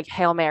like this like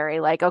Hail Mary,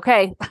 like,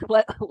 okay,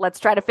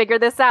 let's try to figure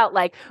this out.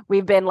 Like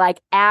we've been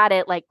like at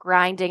it, like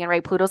grinding, and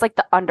right, Pluto's like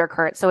the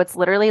undercurrent. So it's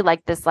literally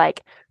like this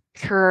like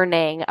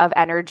churning of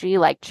energy,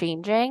 like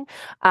changing.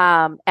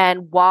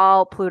 And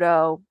while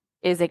Pluto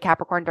is a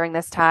Capricorn during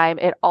this time,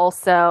 it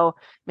also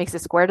makes a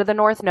square to the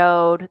North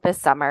Node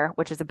this summer,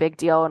 which is a big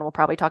deal. And we'll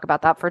probably talk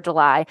about that for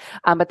July.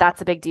 But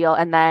that's a big deal.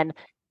 And then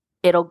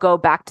it'll go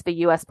back to the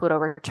US Pluto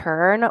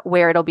return,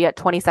 where it'll be at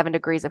 27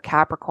 degrees of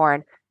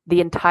Capricorn the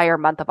entire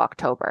month of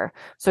October.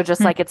 So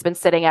just like it's been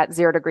sitting at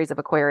 0 degrees of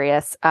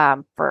Aquarius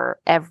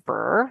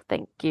forever.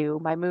 Thank you.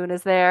 My moon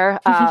is there.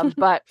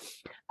 But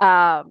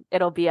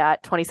it'll be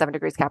at 27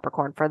 degrees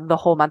Capricorn for the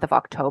whole month of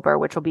October,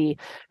 which will be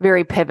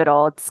very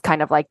pivotal. It's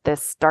kind of like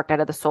this dark night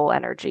of the soul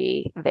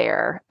energy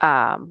there.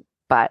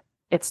 But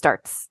it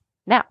starts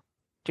now.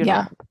 June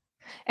 11th.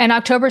 And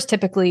October is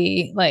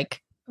typically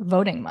like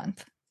voting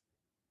month,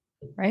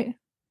 right?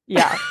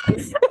 Yeah.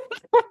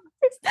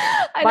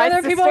 I know there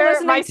are people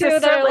listening too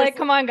that are like,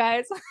 come on,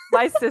 guys.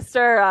 My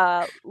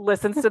sister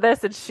listens to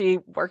this and she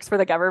works for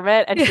the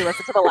government and she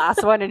listened to the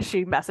last one and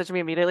she messaged me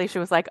immediately. She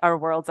was like, our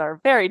worlds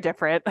are very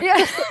different.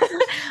 Yeah.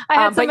 I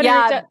had somebody reach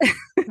out.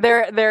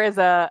 there is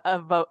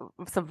a vote,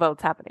 some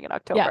votes happening in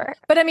October. Yeah.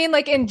 But I mean,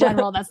 like in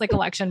general, that's like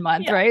election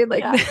month, right?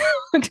 Like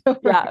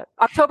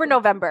October,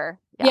 November.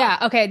 Yeah.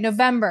 Okay.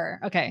 November.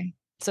 Okay.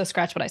 So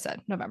scratch what I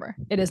said. November.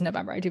 It is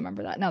November. I do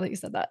remember that now that you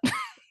said that.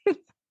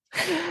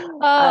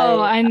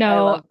 I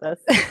know. I love this.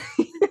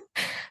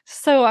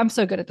 So I'm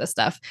so good at this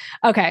stuff.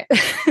 Okay.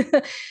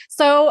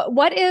 So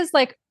what is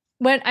like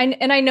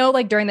I know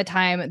like during the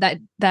time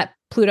that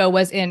Pluto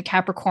was in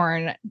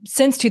Capricorn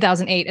since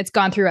 2008, it's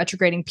gone through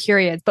retrograding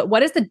periods, but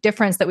what is the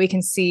difference that we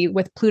can see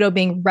with Pluto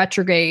being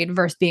retrograde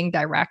versus being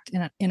direct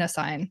in a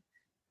sign?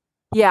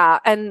 Yeah.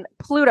 And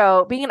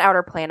Pluto being an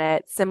outer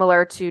planet,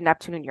 similar to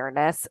Neptune and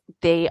Uranus,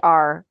 they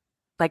are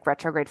like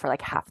retrograde for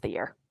like half the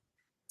year.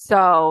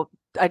 So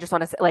I just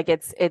want to say, like,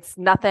 it's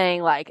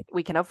nothing like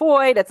we can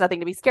avoid. It's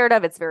nothing to be scared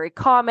of. It's very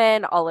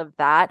common, all of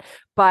that.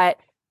 But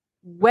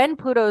when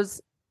Pluto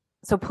is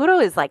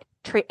like,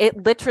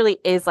 it literally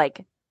is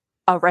like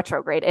a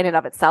retrograde in and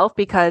of itself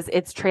because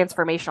it's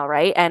transformational,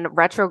 right? And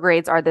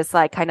retrogrades are this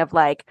like kind of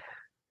like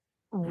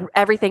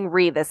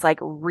this like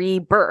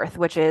rebirth,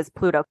 which is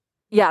Pluto.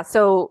 Yeah.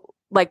 So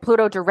like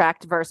Pluto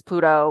direct versus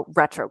Pluto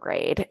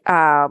retrograde.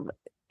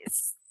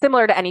 It's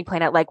similar to any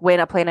planet, like when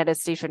a planet is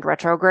stationed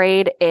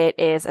retrograde, it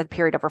is a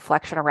period of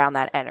reflection around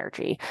that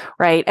energy,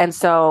 right? And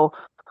so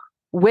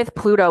with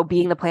Pluto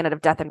being the planet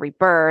of death and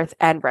rebirth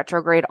and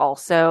retrograde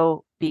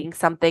also being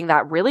something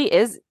that really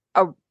is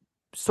a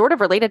sort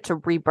of related to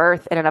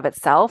rebirth in and of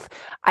itself,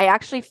 I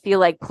actually feel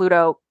like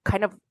Pluto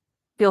kind of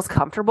feels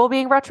comfortable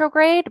being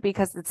retrograde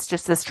because it's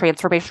just this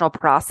transformational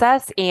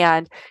process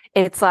and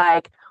it's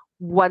like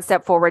one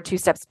step forward, two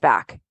steps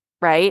back,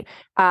 right?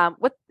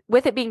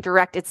 With it being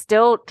direct, it's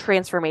still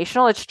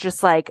transformational. It's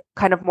just like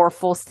kind of more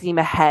full steam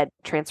ahead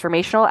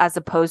transformational as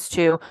opposed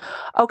to,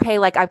 okay,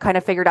 like I've kind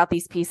of figured out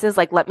these pieces.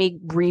 Like, let me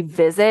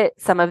revisit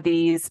some of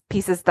these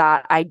pieces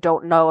that I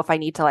don't know if I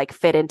need to like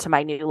fit into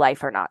my new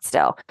life or not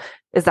still.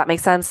 Does that make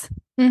sense?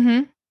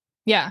 Mm-hmm.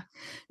 Yeah.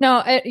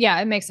 No,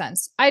 it makes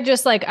sense. I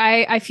just like,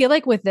 I feel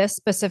like with this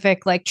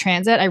specific like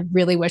transit, I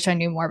really wish I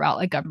knew more about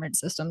like government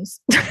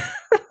systems.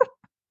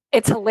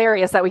 It's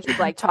hilarious that we keep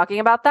like talking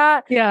about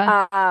that.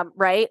 Yeah.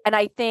 Right. And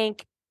I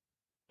think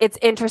it's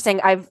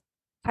interesting. I've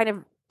kind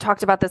of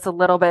talked about this a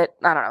little bit,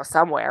 I don't know,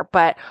 somewhere,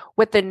 but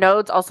with the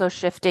nodes also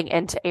shifting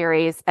into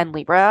Aries and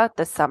Libra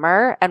this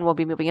summer, and we'll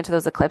be moving into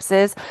those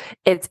eclipses.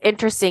 It's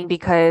interesting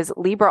because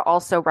Libra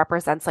also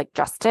represents like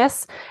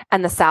justice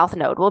and the South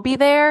node will be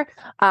there.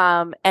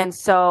 And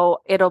so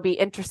it'll be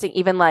interesting,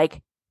 even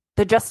like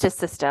the justice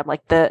system,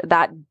 like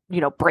that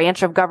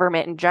branch of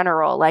government in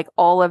general, like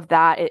all of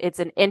that. It's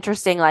an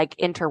interesting like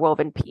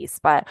interwoven piece,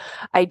 but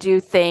I do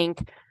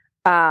think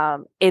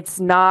it's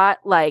not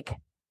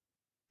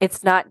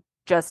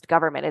just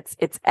government.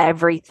 It's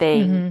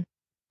everything. Mm-hmm.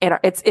 And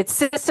it's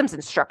systems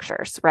and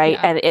structures, right?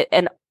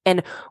 Yeah.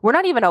 And we're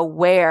not even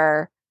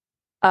aware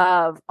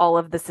of all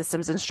of the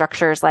systems and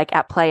structures like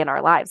at play in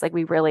our lives. Like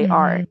we really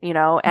aren't,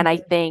 and I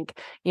think,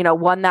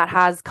 one that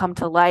has come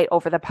to light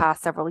over the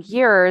past several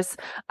years,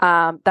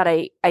 that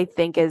I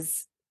think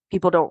is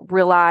people don't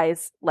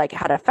realize like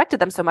had affected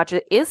them so much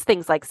is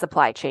things like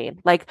supply chain.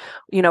 Like,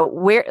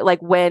 where,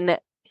 like when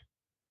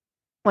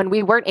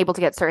we weren't able to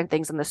get certain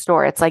things in the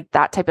store, it's like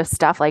that type of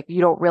stuff. Like you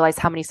don't realize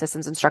how many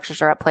systems and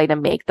structures are at play to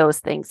make those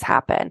things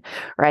happen.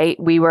 Right.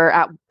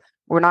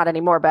 We're not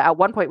anymore, but at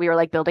one point we were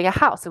like building a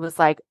house. It was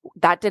like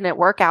that didn't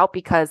work out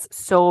because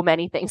so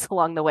many things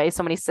along the way,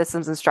 so many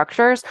systems and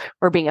structures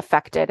were being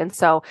affected. And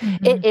so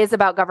it is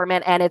about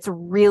government, and it's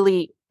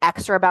really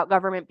extra about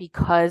government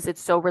because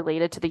it's so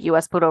related to the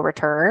US Pluto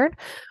return.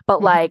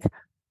 But like,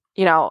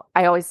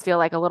 I always feel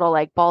like a little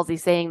like ballsy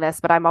saying this,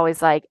 but I'm always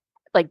like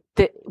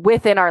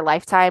within our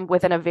lifetime,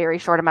 within a very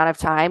short amount of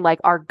time, like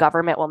our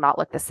government will not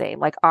look the same.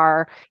 Like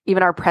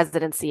even our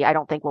presidency, I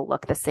don't think will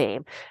look the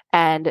same.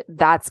 And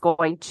that's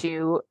going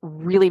to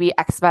really be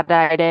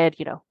expedited.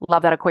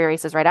 Love that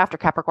Aquarius is right after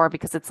Capricorn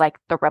because it's like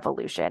the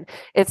revolution.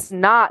 It's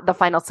not the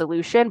final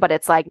solution, but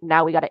it's like,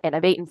 now we got to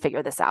innovate and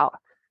figure this out.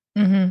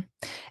 Mm-hmm.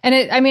 And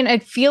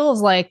it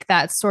feels like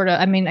that sort of,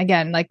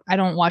 again, like I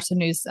don't watch the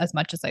news as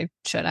much as I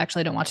should.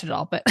 Actually, I don't watch it at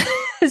all, but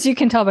as you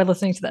can tell by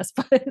listening to this,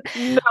 but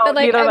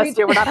like, neither of us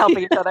do. We're not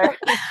helping each other.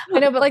 I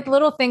know, but like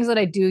little things that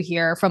I do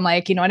hear from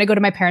like, when I go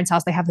to my parents'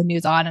 house, they have the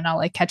news on and I'll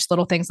like catch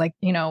little things like,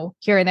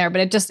 here and there,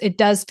 but it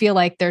does feel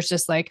like there's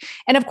just like,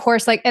 and of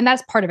course, like, and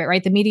that's part of it,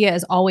 right? The media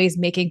is always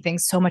making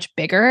things so much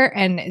bigger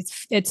and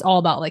it's all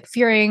about like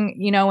fearing,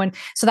 and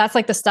so that's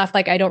like the stuff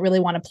like I don't really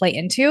want to play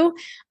into,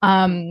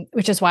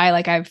 which is why why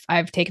like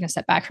I've taken a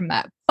step back from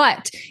that.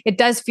 But it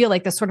does feel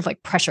like this sort of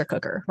like pressure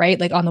cooker, right?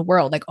 Like on the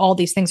world, like all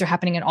these things are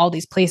happening in all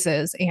these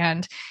places.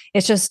 And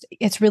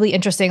it's really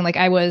interesting. Like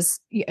I was,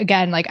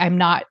 again, like I'm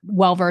not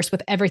well versed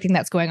with everything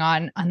that's going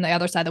on the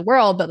other side of the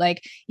world, but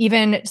like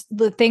even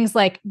the things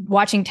like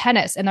watching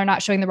tennis and they're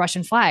not showing the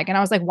Russian flag. And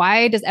I was like,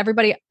 why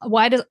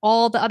does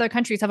all the other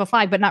countries have a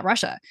flag, but not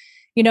Russia?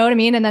 You know what I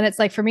mean? And then it's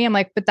like, for me, I'm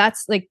like, but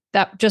that's like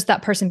that, just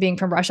that person being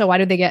from Russia. Why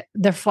did they get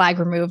their flag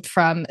removed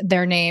from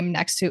their name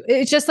next to,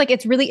 it's just like,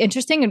 it's really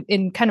interesting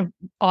and kind of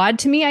odd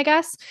to me, I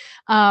guess.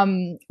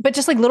 But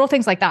just like little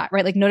things like that,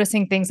 right? Like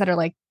noticing things that are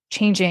like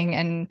changing,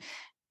 and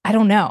I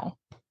don't know,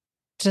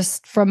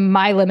 just from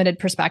my limited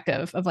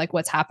perspective of like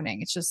what's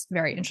happening. It's just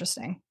very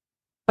interesting.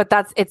 But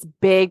it's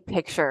big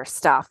picture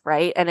stuff,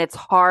 right? And it's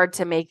hard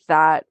to make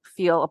that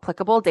feel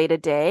applicable day to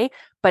day,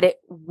 but it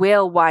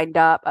will wind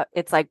up,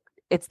 it's like,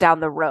 it's down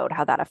the road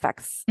how that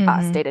affects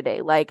us day to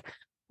day. Like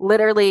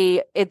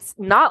literally, it's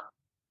not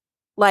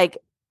like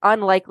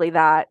unlikely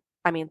that,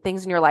 I mean,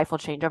 things in your life will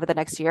change over the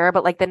next year,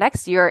 but like the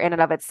next year in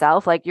and of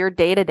itself, like your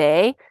day to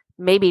day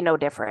may be no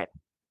different.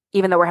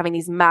 Even though we're having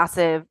these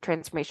massive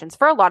transformations,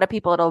 for a lot of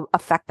people, it'll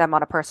affect them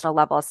on a personal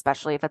level,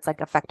 especially if it's like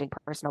affecting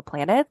personal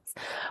planets.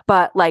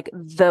 But like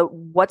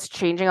what's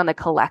changing on the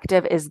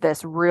collective is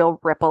this real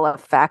ripple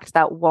effect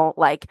that won't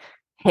like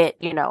hit,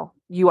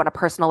 you on a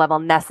personal level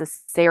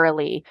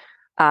necessarily.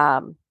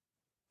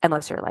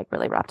 Unless you're like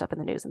really wrapped up in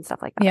the news and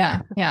stuff like that.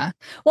 Yeah. Yeah.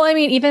 Well, I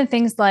mean, even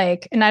things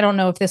like, and I don't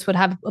know if this would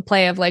have a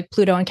play of like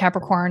Pluto and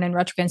Capricorn and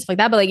retrograde and stuff like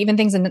that, but like even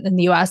things in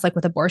the US, like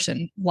with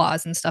abortion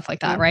laws and stuff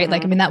like that, right?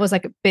 Like, I mean, that was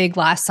like big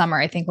last summer,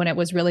 I think, when it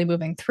was really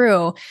moving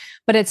through,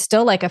 but it's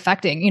still like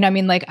affecting, I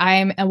mean, like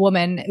I'm a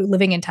woman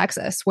living in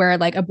Texas where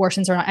like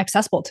abortions are not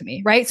accessible to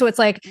me. Right. So it's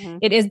like,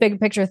 it is big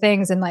picture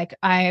things. And like,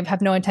 I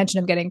have no intention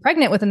of getting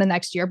pregnant within the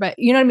next year, but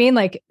you know what I mean?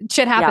 Like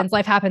shit happens,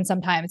 life happens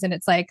sometimes. And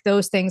it's like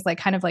those things like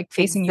kind of like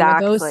facing you, where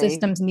those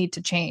systems need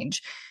to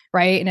change.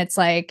 Right. And it's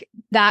like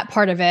that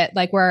part of it,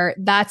 like where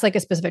that's like a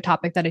specific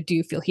topic that I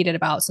do feel heated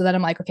about. So that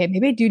I'm like, okay,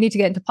 maybe I do need to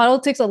get into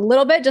politics a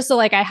little bit, just so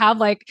like I have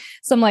like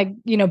some like,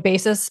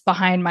 basis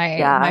behind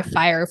my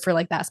fire for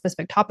like that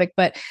specific topic.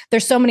 But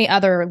there's so many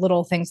other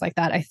little things like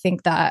that. I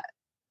think that,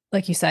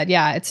 like you said,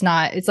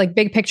 it's like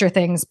big picture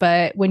things,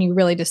 but when you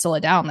really distill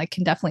it down, like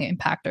can definitely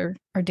impact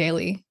our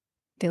daily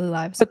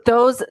lives. But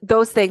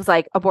those things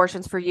like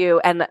abortions for you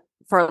and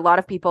for a lot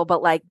of people,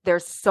 but like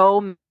there's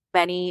so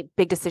many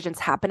big decisions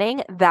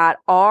happening that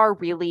are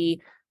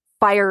really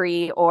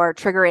fiery or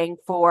triggering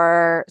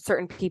for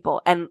certain people.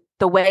 And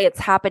the way it's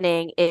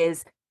happening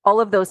is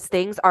all of those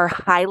things are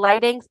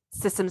highlighting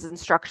systems and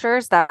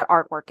structures that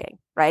aren't working,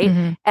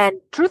 right? And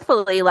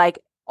truthfully, like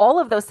all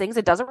of those things,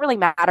 it doesn't really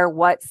matter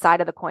what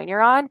side of the coin you're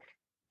on.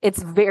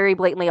 It's very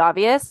blatantly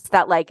obvious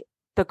that like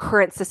the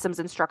current systems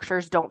and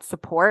structures don't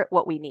support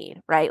what we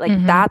need, right?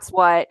 Like that's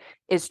what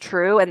is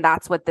true. And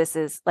that's what this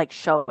is like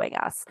showing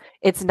us.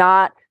 It's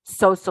not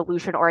so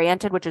solution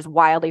oriented, which is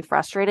wildly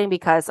frustrating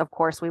because of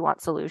course we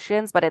want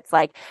solutions, but it's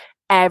like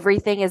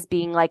everything is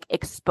being like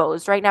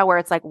exposed right now where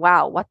it's like,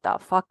 wow, what the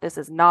fuck? This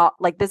is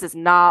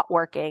not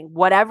working,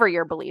 whatever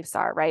your beliefs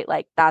are, right?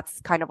 Like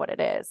that's kind of what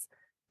it is.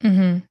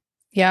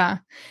 Yeah.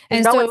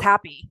 And no one's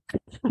happy.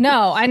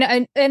 No, I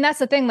know. And that's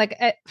the thing. Like,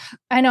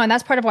 I know. And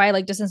that's part of why I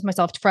like distance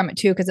myself from it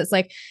too. Cause it's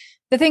like,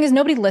 the thing is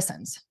nobody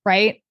listens.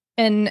 Right.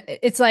 And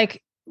it's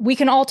like, we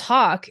can all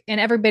talk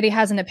and everybody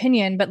has an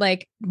opinion, but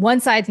like one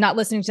side's not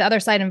listening to the other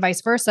side and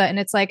vice versa. And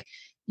it's like,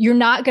 you're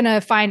not going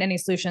to find any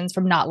solutions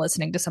from not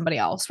listening to somebody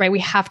else, right? We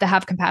have to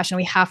have compassion.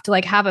 We have to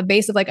like have a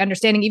base of like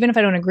understanding. Even if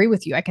I don't agree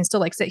with you, I can still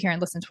like sit here and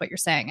listen to what you're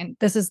saying. And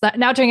this is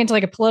now turning into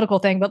like a political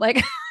thing, but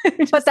like,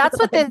 but that's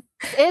what this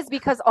is,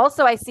 because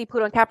also I see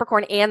Pluto and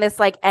Capricorn and this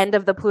like end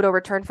of the Pluto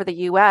return for the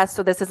US.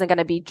 So this isn't going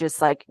to be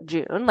just like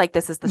June, like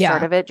this is the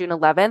start of it, June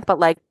 11th, but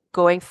like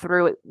going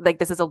through, like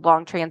this is a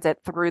long transit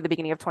through the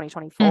beginning of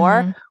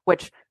 2024,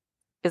 which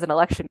is an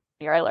election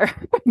year, I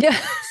learned. Yeah.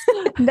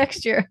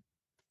 Next year.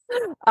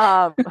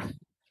 What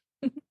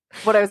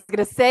I was going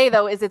to say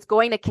though is it's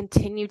going to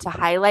continue to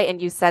highlight,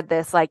 and you said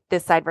this, like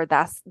this side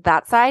versus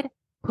that side.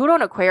 Pluto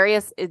and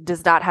Aquarius, it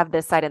does not have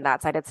this side and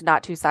that side. It's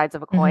not two sides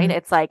of a coin.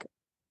 It's like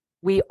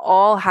we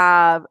all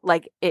have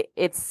like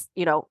it's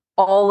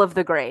all of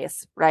the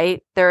grays,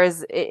 right? There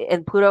is,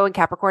 and Pluto and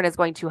Capricorn is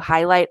going to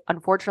highlight,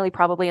 unfortunately,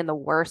 probably in the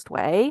worst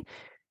way,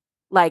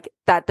 like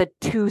that the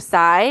two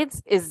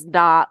sides is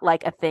not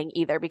like a thing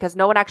either, because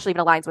no one actually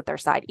even aligns with their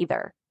side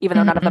either, even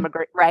though none of them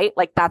agree, right?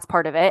 Like that's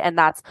part of it. And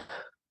that's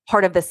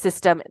part of the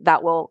system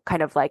that will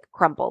kind of like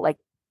crumble. Like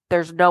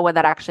there's no one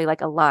that actually like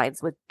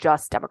aligns with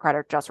just Democrat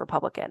or just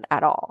Republican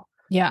at all.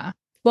 Yeah.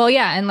 Well,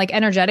 yeah. And like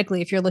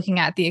energetically, if you're looking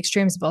at the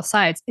extremes of both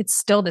sides, it's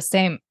still the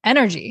same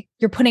energy.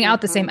 You're putting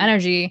out the same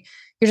energy.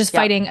 You're just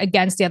fighting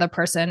against the other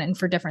person and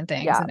for different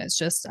things. And it's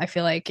just, I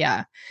feel like,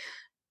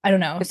 I don't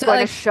know. It's So going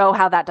like, to show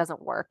how that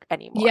doesn't work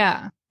anymore.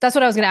 yeah, that's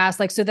what I was going to ask.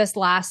 Like, so this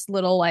last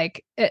little,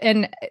 like,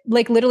 and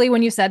like literally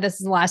when you said this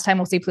is the last time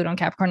we'll see Pluto and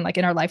Capricorn, like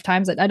in our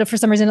lifetimes, I don't, for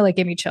some reason it like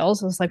gave me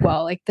chills. I was like,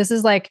 well, like this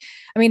is like,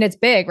 I mean, it's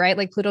big, right?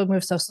 Like Pluto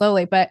moves so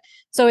slowly, but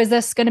so is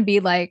this going to be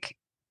like,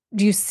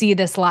 do you see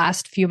this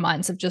last few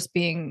months of just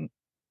being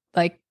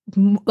like,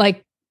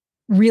 like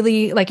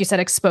really, like you said,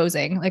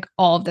 exposing like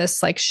all of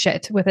this like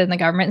shit within the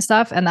government and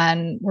stuff. And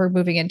then we're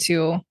moving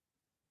into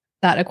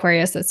that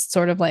Aquarius that's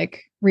sort of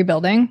like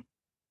rebuilding.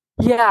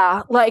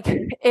 Yeah, like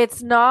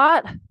it's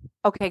not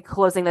okay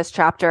closing this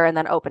chapter and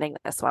then opening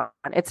this one.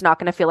 It's not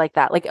going to feel like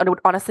that. Like it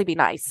would honestly be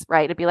nice,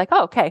 right? It'd be like,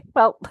 oh, okay,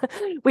 well,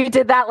 we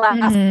did that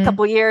last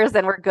couple years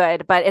and we're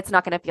good, but it's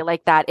not going to feel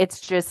like that. It's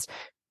just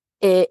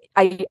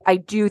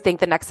I do think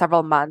the next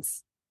several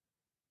months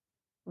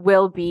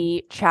will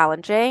be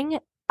challenging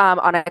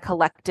on a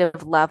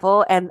collective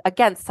level. And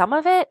again, some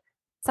of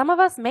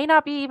us may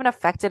not be even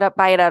affected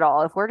by it at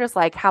all. If we're just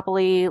like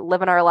happily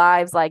living our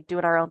lives, like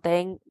doing our own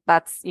thing,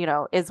 that's,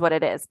 is what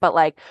it is. But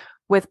like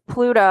with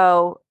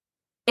Pluto,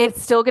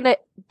 it's still going to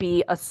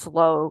be a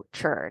slow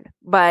churn.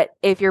 But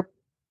if you're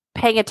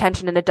paying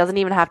attention, and it doesn't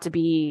even have to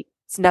be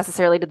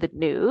necessarily to the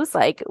news,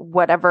 like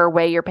whatever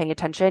way you're paying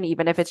attention,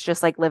 even if it's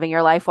just like living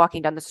your life,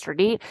 walking down the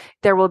street,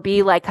 there will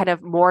be like kind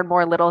of more and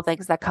more little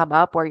things that come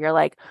up where you're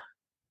like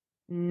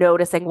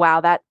noticing, wow,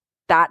 that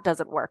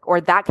doesn't work,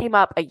 or that came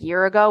up a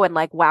year ago and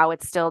like, wow,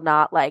 it's still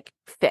not like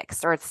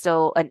fixed, or it's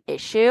still an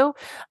issue.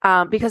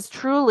 Because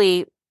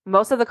truly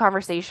most of the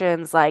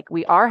conversations like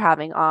we are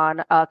having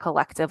on a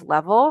collective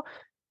level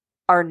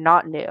are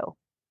not new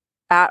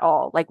at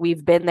all. Like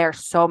we've been there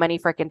so many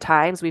freaking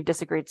times. We've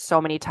disagreed so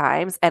many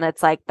times. And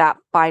it's like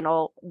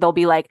they'll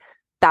be like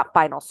that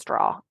final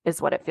straw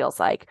is what it feels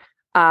like.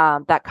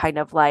 That kind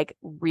of like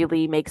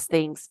really makes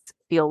things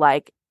feel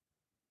like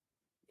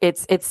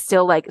it's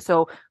still like,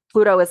 so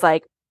Pluto is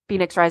like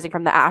Phoenix rising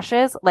from the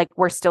ashes. Like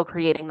we're still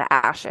creating the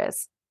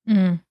ashes.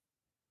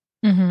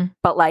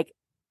 But like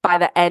by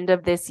the end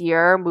of this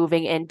year,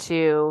 moving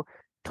into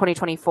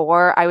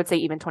 2024, I would say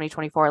even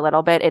 2024 a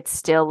little bit, it's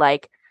still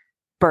like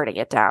burning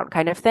it down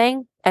kind of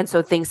thing. And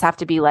so things have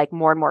to be like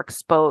more and more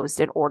exposed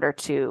in order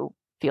to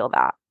feel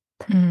that.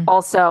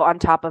 Also, on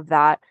top of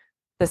that,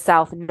 the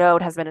South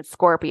Node has been in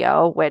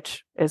Scorpio,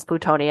 which is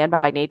Plutonian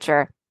by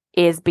nature,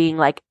 is being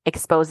like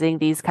exposing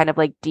these kind of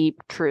like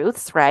deep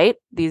truths, right?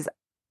 These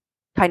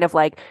kind of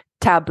like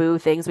taboo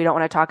things we don't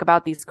want to talk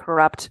about, these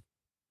corrupt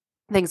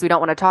things we don't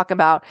want to talk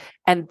about.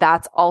 And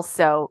that's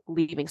also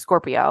leaving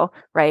Scorpio,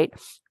 right?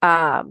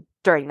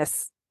 During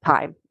this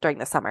time, during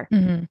the summer.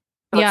 So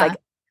it's like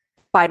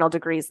final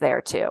degrees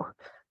there too.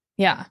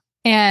 Yeah.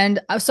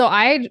 And so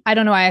I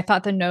don't know why I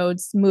thought the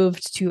nodes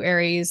moved to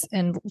Aries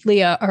and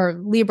Leo or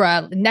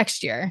Libra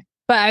next year,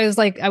 but I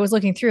was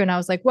looking through and I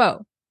was like,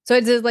 whoa. So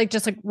it's like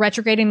just like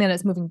retrograding and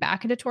it's moving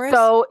back into Taurus.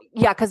 So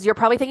yeah, because you're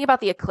probably thinking about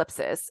the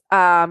eclipses.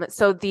 And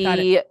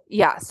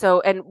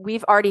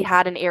we've already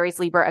had an Aries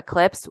Libra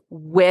eclipse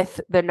with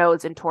the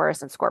nodes in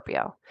Taurus and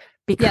Scorpio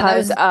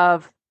because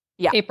of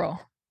April.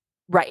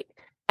 Right.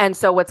 And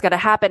so what's going to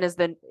happen is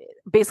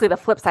basically the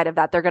flip side of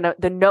that,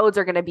 the nodes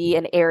are going to be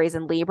in Aries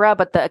and Libra,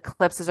 but the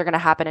eclipses are going to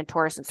happen in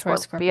Taurus and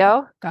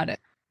Scorpio. Got it.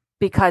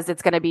 Because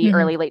it's going to be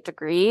early, late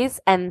degrees.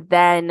 And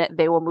then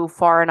they will move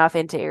far enough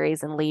into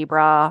Aries and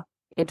Libra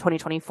in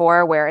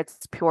 2024 where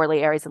it's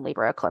purely Aries and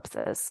Libra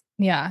eclipses.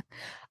 Yeah.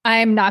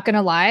 I'm not going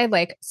to lie.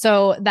 Like,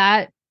 so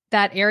that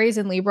Aries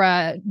and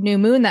Libra new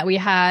moon that we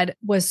had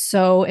was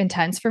so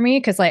intense for me.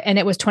 Cause like, and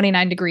it was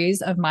 29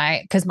 degrees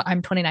cause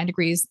I'm 29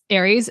 degrees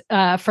Aries,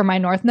 for my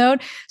North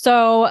node.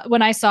 So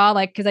when I saw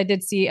like, cause I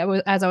did see,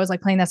 as I was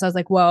like playing this, I was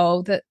like,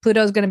 whoa, the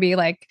Pluto's going to be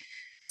like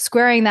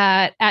squaring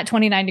that at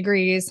 29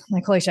 degrees. I'm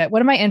like, holy shit,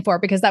 what am I in for?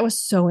 Because that was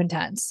so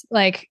intense.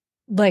 Like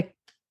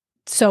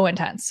so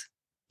intense.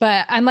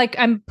 But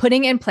I'm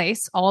putting in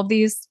place all of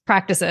these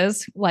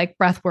practices like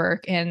breath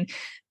work and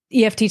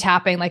EFT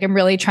tapping. Like I'm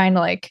really trying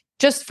to like,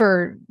 just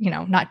for,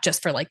 not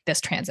just for like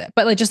this transit,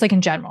 but like, just like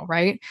in general.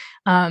 Right.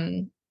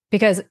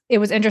 Because it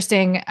was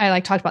interesting. I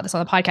like talked about this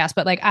on the podcast,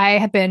 but like I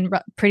have been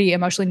pretty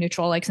emotionally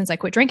neutral, like since I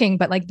quit drinking,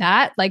 but like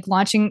that, like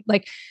launching,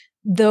 like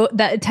the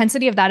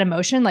intensity of that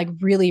emotion, like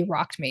really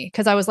rocked me.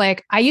 Cause I was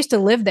like, I used to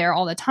live there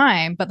all the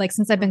time, but like,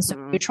 since I've been so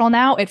neutral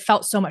now, it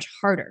felt so much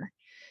harder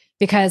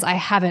because I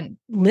haven't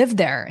lived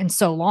there in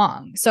so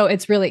long. So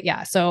it's really,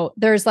 so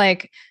there's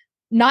like,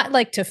 not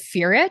like to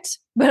fear it,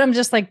 but I'm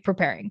just like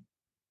preparing.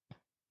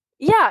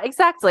 Yeah,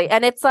 exactly.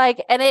 And it's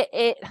like, and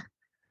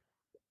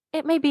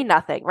it may be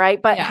nothing,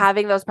 right? But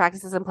having those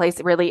practices in place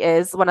really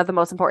is one of the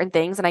most important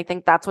things. And I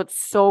think that's what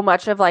so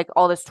much of like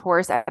all this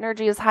Taurus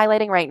energy is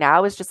highlighting right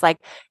now is just like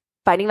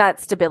finding that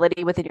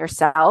stability within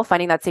yourself,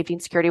 finding that safety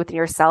and security within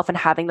yourself, and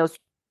having those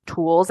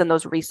tools and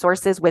those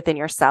resources within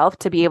yourself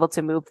to be able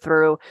to move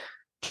through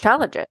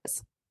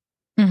challenges.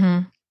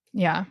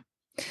 Yeah.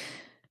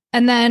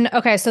 And then,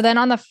 okay. So then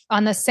on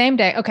the same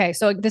day, okay.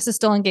 So this is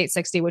still in gate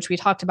 60, which we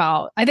talked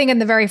about, I think in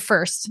the very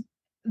first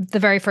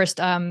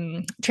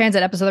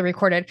transit episode that we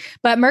recorded,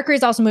 but Mercury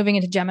is also moving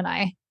into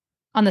Gemini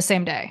on the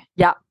same day.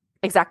 Yeah,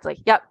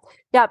 exactly. Yep.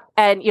 Yep.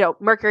 And, you know,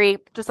 Mercury,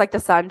 just like the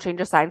sun,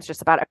 changes signs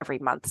just about every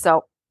month.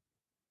 So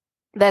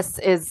this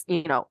is,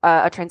 you know,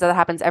 a transit that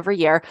happens every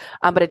year,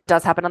 but it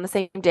does happen on the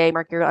same day.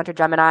 Mercury will enter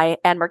Gemini,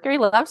 and Mercury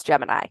loves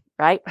Gemini,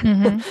 right?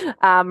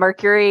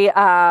 Mercury, you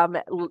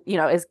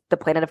know, is the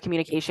planet of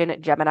communication.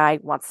 Gemini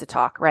wants to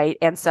talk, right?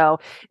 And so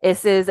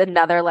this is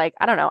another, like,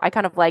 I don't know, I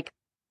kind of like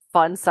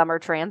fun summer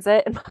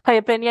transit, in my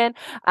opinion.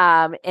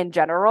 In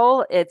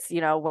general, it's,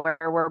 you know, where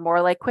we're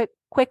more like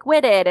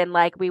quick-witted, and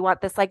like we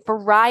want this like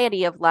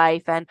variety of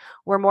life, and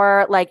we're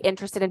more like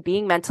interested in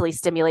being mentally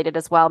stimulated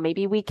as well.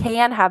 Maybe we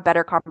can have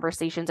better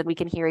conversations and we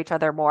can hear each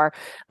other more,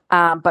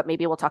 but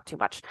maybe we'll talk too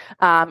much.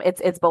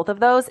 It's both of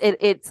those.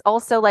 It's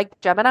also like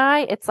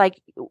Gemini. It's like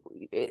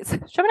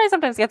Gemini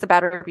sometimes gets a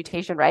bad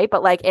reputation, right?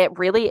 But like it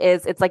really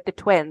is. It's like the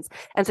twins,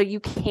 and so you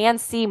can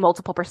see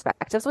multiple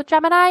perspectives with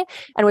Gemini,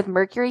 and with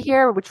Mercury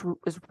here, which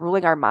is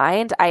ruling our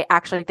mind. I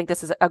actually think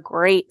this is a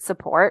great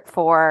support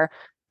for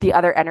the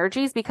other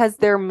energies, because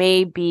there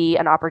may be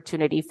an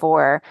opportunity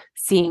for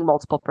seeing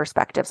multiple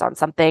perspectives on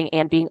something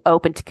and being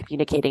open to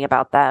communicating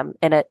about them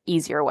in an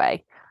easier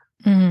way.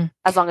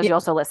 As long as you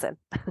also listen.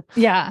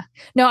 Yeah.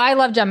 No, I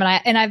love Gemini.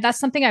 And that's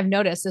something I've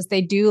noticed is they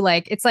do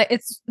like,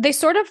 they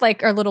sort of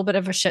like are a little bit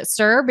of a shit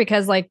stir,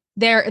 because like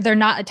they're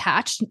not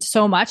attached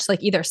so much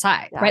like either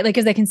side, right? Like,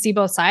 cause they can see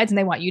both sides and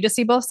they want you to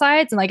see both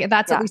sides. And like,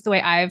 that's at least the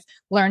way I've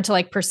learned to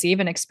like perceive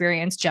and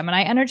experience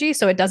Gemini energy.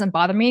 So it doesn't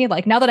bother me.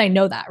 Like now that I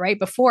know that, right?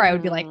 Before I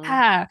would be like,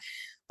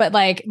 but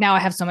like now I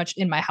have so much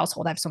in my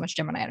household, I have so much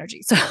Gemini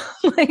energy. So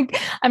like,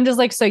 I'm just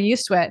like so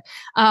used to it.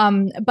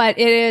 But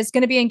it is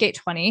going to be in gate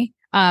 20.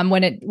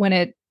 When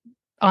it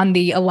on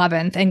the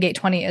 11th, and gate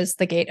 20 is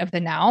the gate of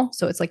the now.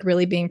 So it's like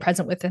really being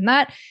present within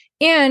that.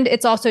 And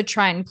it's also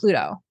trine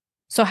Pluto.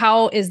 So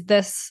how is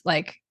this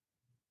like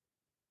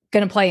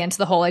going to play into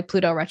the whole like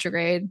Pluto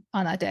retrograde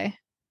on that day?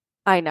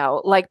 I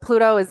know, like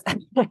Pluto is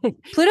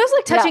Pluto's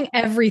like touching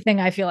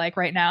everything, I feel like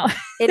right now.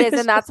 It is.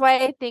 And that's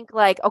why I think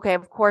like, okay,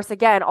 of course,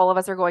 again, all of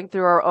us are going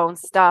through our own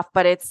stuff,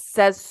 but it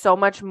says so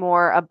much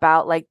more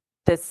about like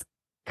this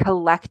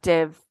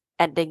collective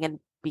ending and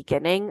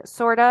beginning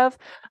sort of.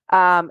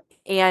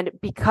 And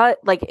because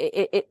like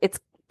it's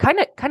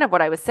kind of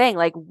what I was saying,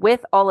 like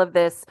with all of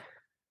this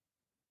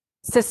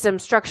system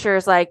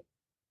structures, like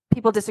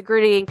people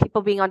disagreeing,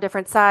 people being on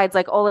different sides,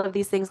 like all of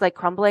these things like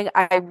crumbling,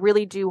 I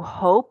really do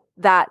hope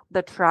that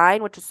the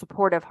trine, which is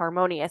supportive,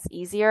 harmonious,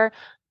 easier,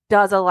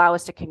 does allow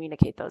us to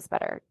communicate those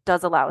better,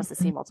 does allow us to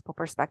see multiple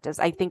perspectives.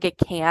 I think it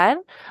can,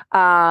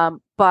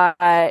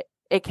 but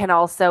it can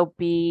also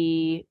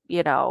be,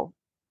 you know,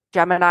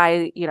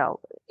 Gemini, you know,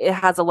 it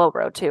has a low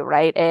road too,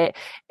 right?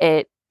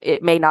 It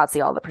may not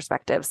see all the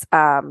perspectives,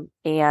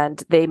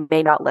 and they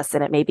may not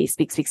listen. It may be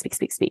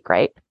speak,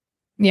 right?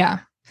 Yeah.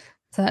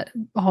 So that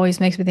always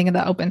makes me think of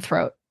the open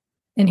throat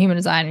in human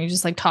design. And you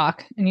just like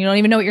talk and you don't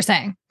even know what you're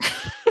saying.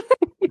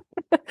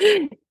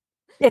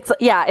 It's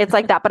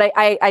like that, but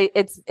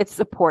it's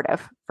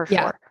supportive for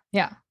sure.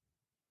 Yeah.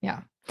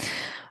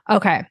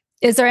 Okay.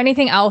 Is there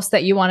anything else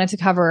that you wanted to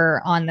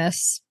cover on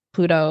this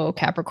Pluto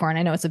Capricorn?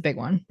 I know it's a big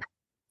one.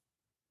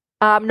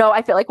 No,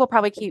 I feel like we'll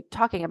probably keep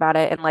talking about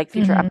it in like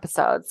future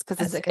episodes,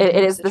 because it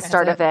is the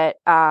start of it.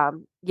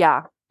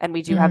 And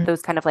we do have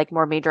those kind of like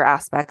more major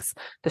aspects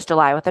this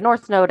July with the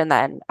North Node, and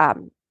then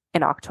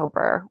in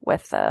October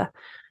with the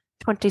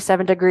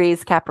 27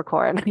 degrees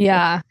Capricorn.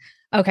 Yeah.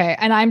 Okay.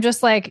 And I'm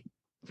just like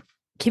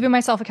keeping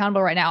myself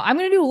accountable right now. I'm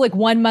going to do like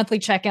one monthly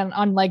check-in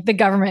on like the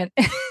government,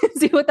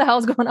 see what the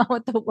hell's going on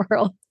with the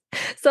world.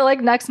 So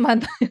like next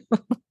month.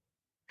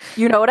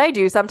 You know what I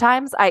do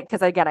sometimes?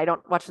 Because again, I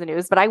don't watch the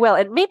news, but I will.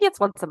 And maybe it's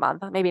once a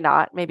month, maybe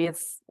not, maybe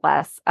it's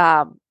less.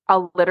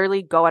 I'll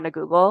literally go on to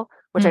Google,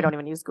 which I don't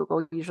even use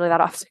Google usually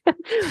that often,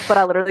 but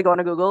I'll literally go on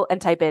to Google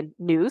and type in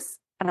news,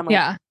 and I'm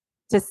like,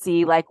 to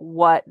see like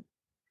what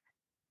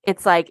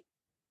it's like.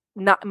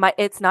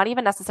 It's not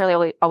even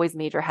necessarily always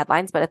major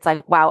headlines, but it's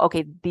like, wow,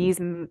 okay,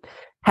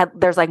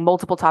 there's like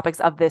multiple topics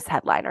of this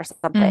headline or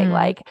something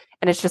like,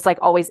 and it's just like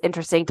always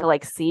interesting to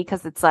like see,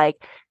 because it's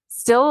like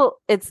still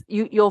it's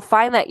you'll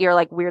find that you're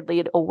like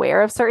weirdly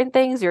aware of certain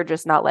things, you're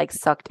just not like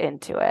sucked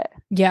into it.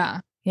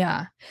 Yeah.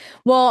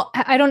 Well,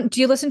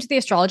 do you listen to the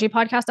Astrology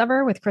podcast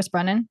ever with Chris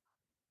Brennan?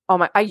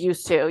 I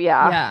used to.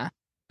 Yeah.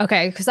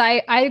 Okay. Cause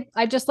I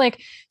just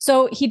like,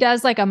 so he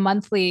does like a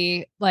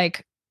monthly,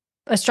 like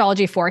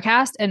astrology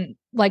forecast and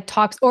like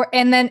talks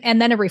and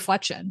then a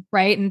reflection,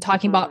 right? And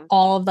talking about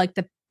all of like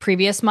the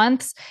previous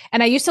months.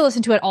 And I used to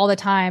listen to it all the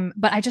time,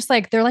 but I just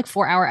like, they're like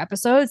 4-hour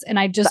episodes. And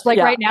I just like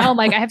right now, I'm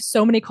like, I have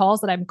so many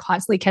calls that I'm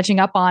constantly catching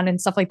up on and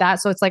stuff like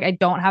that. So it's like, I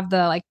don't have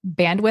the like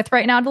bandwidth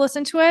right now to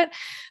listen to it,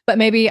 but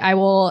maybe I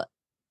will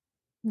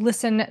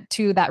listen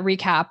to that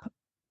recap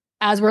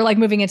as we're like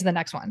moving into the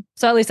next one.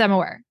 So at least I'm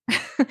aware,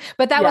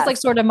 but that was like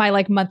sort of my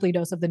like monthly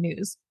dose of the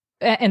news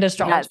and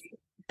astrology.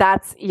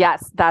 That's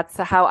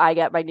how I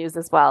get my news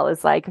as well,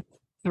 is like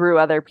through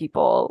other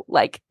people,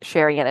 like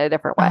sharing it in a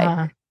different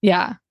way.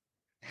 Yeah.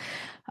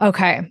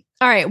 Okay.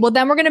 All right. Well,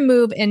 then we're going to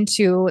move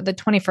into the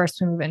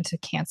 21st. We move into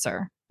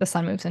Cancer. The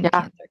sun moves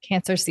into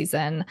Cancer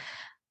season.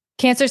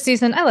 Cancer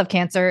season. I love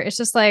Cancer. It's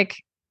just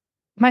like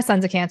my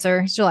son's a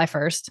Cancer. He's July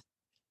 1st.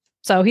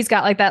 So he's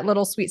got like that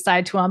little sweet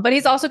side to him, but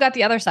he's also got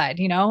the other side,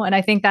 you know? And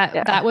I think that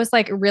that was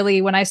like really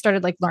when I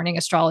started like learning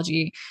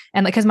astrology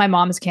and like, cause my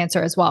mom is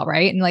Cancer as well.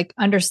 Right. And like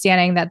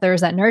understanding that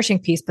there's that nourishing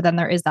piece, but then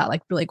there is that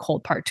like really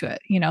cold part to it,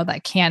 you know,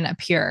 that can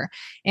appear.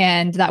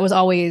 And that was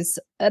always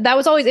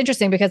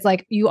interesting because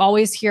like you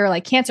always hear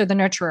like Cancer, the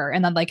nurturer,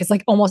 and then like, it's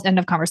like almost end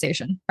of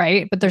conversation.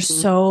 Right. But there's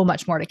so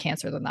much more to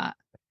Cancer than that.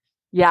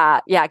 Yeah.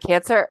 Yeah.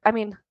 Cancer. I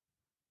mean,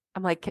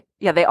 I'm like,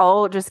 yeah, they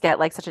all just get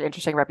like such an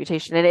interesting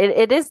reputation. And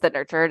it is the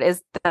nurture, it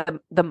is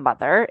the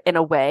mother in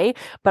a way,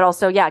 but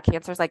also, yeah,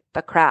 Cancer's like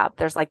the crab.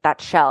 There's like that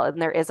shell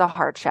and there is a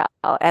hard shell.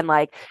 And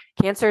like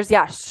Cancers,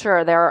 yeah,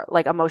 sure, they're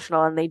like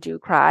emotional and they do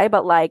cry,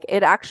 but like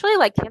it actually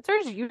like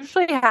Cancers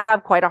usually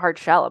have quite a hard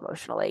shell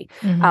emotionally.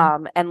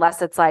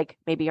 Unless it's like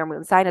maybe your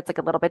moon sign, it's like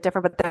a little bit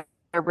different, but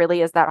there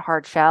really is that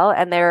hard shell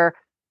and they're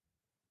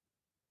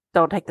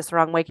don't take this the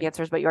wrong way,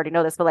 Cancers, but you already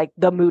know this, but like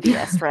the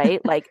moodiest,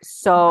 right? Like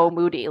so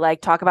moody, like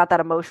talk about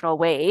that emotional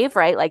wave,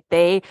 right? Like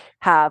they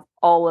have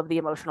all of the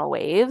emotional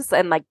waves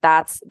and like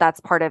that's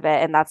part of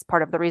it. And that's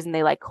part of the reason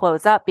they like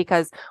close up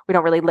because we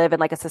don't really live in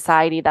like a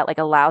society that like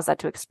allows that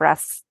to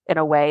express in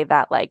a way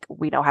that like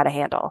we know how to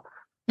handle.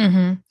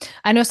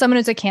 I know someone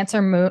who's a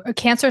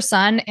Cancer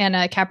sun and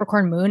a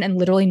Capricorn moon and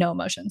literally no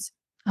emotions.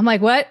 I'm like,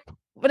 what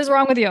is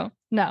wrong with you?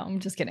 No, I'm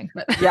just kidding.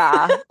 But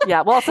yeah.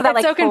 Well, so that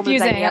like so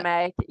confusing.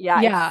 Dynamic.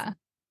 Yeah.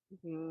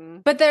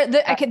 But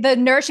the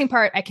nourishing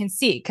part I can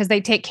see because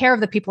they take care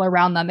of the people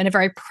around them in a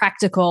very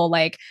practical,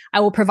 like I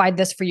will provide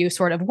this for you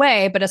sort of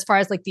way. But as far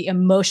as like the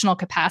emotional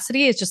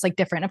capacity, it's just like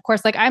different. Of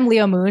course, like I'm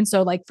Leo moon.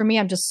 So like for me,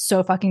 I'm just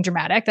so fucking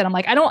dramatic that I'm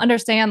like, I don't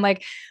understand.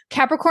 Like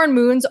Capricorn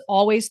moons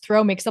always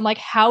throw me because I'm like,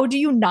 how do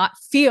you not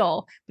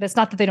feel? But it's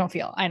not that they don't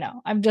feel. I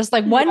know. I'm just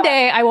like one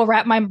day I will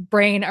wrap my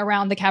brain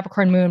around the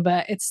Capricorn moon,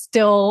 but it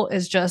still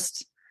is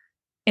just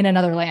in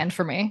another land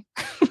for me.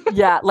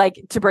 Yeah, like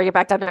to bring it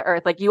back down to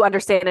earth, like you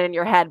understand it in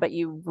your head, but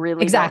you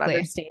really don't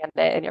understand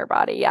it in your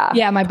body.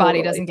 Yeah, my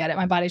body doesn't get it.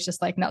 My body's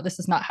just like, no, this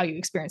is not how you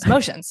experience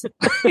emotions.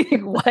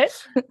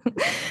 What?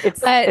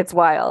 It's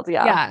wild.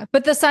 Yeah,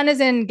 but the sun is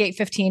in gate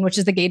 15, which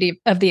is the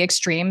gate of the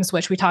extremes,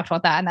 which we talked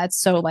about that, and that's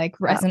so like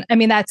resonant. I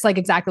mean, that's like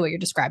exactly what you're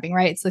describing,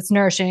 right? It's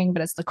nourishing,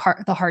 but it's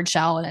the hard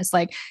shell, and it's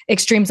like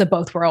extremes of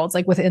both worlds,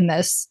 like within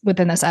this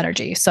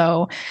energy.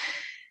 So,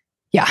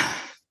 yeah,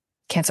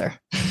 Cancer.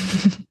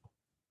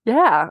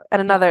 Yeah.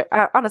 And another,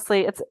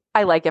 honestly,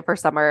 I like it for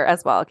summer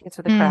as well.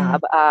 Cancer the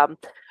crab.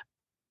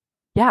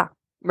 Yeah.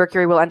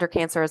 Mercury will enter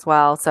Cancer as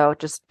well. So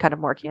just kind of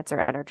more Cancer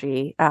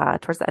energy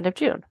towards the end of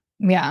June.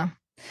 Yeah.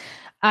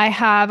 I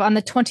have on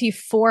the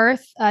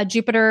 24th,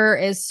 Jupiter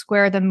is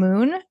square the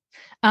moon.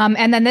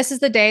 And then this is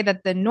the day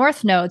that the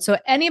North Node. So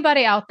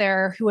anybody out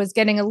there who is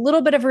getting a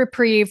little bit of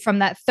reprieve from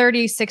that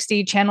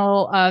 30-60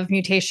 channel of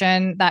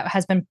mutation that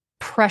has been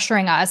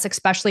pressuring us,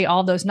 especially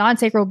all those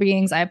non-sacral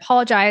beings, I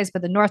apologize,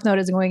 but the North Node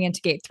is going into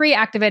gate 3,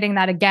 activating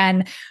that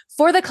again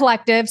for the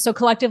collective. So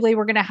collectively,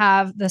 we're going to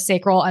have the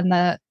sacral and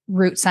the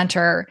root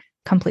center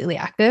completely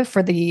active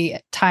for the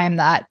time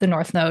that the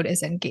North Node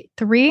is in gate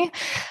 3.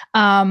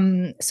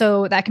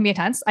 So that can be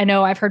intense. I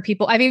know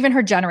I've even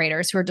heard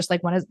generators who are just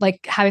like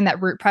having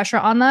that root pressure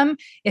on them.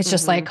 It's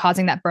just like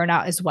causing that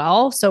burnout as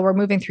well. So we're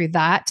moving through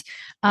that.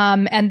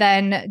 And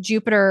then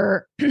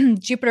Jupiter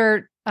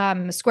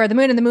square the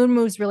moon, and the moon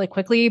moves really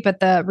quickly.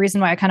 But the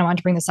reason why I kind of want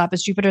to bring this up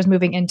is Jupiter's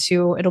moving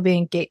it'll be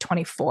in gate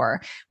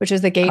 24, which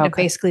is the gate of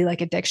basically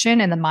like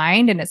addiction in the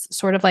mind. And it's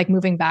sort of like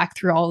moving back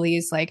through all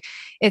these, like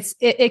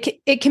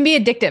it can be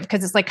addictive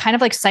because it's like kind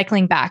of like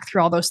cycling back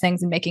through all those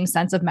things and making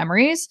sense of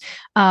memories.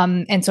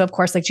 And so of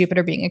course, like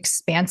Jupiter being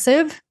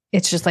expansive,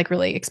 it's just like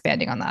really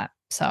expanding on that.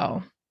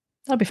 So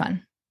that'll be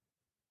fun.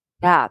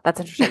 Yeah,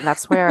 that's interesting.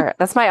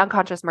 That's my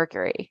unconscious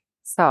Mercury.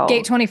 So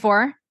gate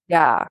 24.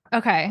 Yeah.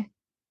 Okay.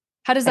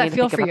 How does that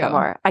feel for you?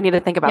 I need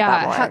to think about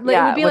that more.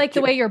 It would be like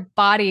the way your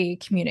body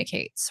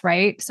communicates,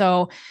 right?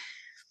 So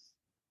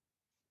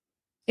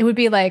it would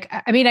be like,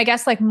 I mean, I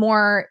guess like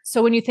more.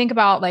 So when you think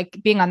about like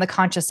being on the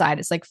conscious side,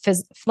 it's like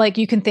like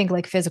you can think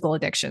like physical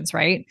addictions,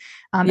 right?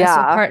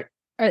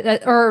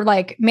 Or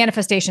like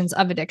manifestations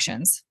of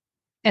addictions,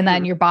 and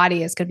then your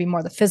body is going to be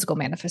more the physical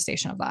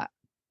manifestation of that.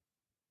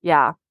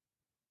 Yeah.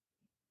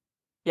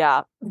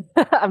 Yeah.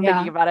 I'm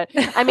thinking about it.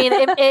 I mean,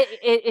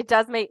 it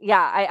does make,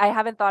 I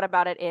haven't thought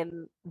about it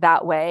in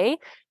that way.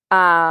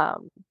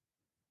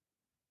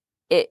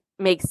 It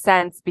makes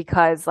sense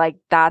because like,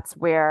 that's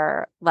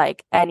where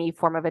like any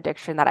form of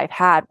addiction that I've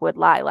had would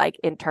lie, like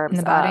in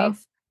terms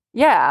of,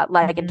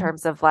 in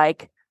terms of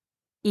like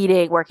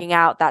eating, working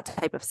out, that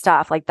type of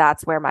stuff. Like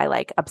that's where my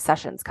like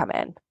obsessions come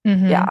in.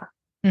 Yeah.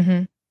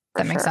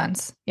 That makes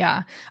sense.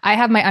 Yeah. I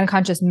have my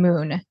unconscious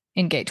moon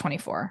in gate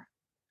 24.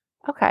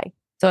 Okay.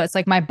 So it's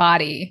like my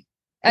body,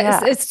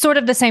 it's sort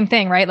of the same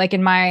thing, right? Like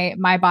in my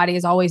body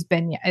has always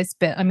been,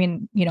 I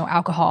mean, you know,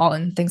 alcohol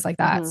and things like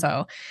that.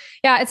 So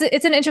yeah,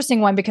 it's an interesting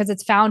one because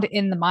it's found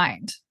in the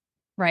mind,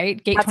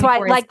 right? Gate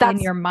 24 is in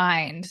your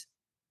mind.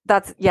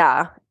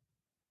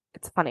 It's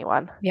It's a funny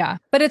one. Yeah.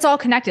 But it's all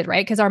connected,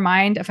 right? Because our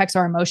mind affects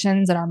our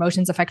emotions and our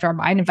emotions affect our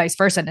mind and vice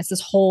versa. And it's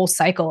this whole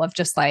cycle of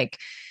just like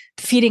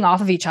feeding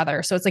off of each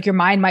other. So it's like your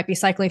mind might be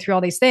cycling through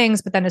all these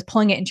things, but then is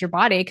pulling it into your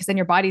body because then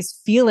your body's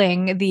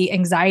feeling the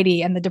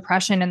anxiety and the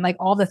depression and like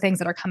all the things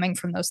that are coming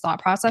from those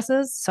thought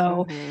processes.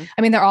 So,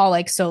 I mean, they're all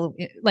like, so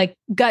like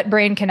gut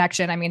brain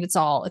connection. I mean, it's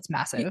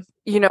massive.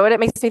 You know what it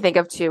makes me think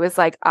of too is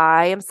like,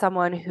 I am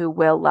someone who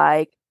will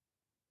like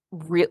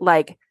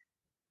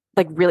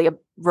really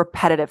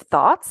repetitive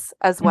thoughts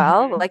as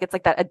well. Like it's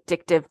like that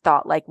addictive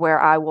thought, like where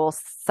I will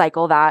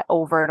cycle that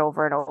over and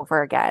over and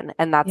over again.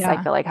 And that's,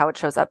 I feel like, how it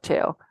shows up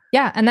too.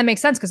 Yeah. And that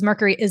makes sense because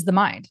Mercury is the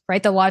mind,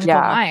 right? The logical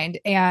mind,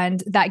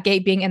 and that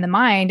gate being in the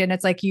mind. And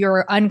it's like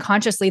you're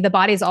unconsciously, the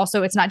body is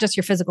also, it's not just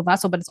your physical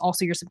vessel, but it's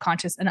also your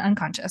subconscious and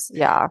unconscious.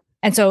 Yeah.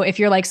 And so if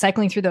you're like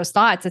cycling through those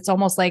thoughts, it's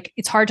almost like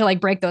it's hard to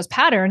like break those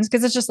patterns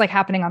because it's just like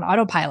happening on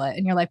autopilot.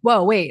 And you're like,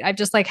 whoa, wait, I've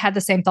just like had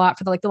the same thought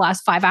for the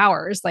last 5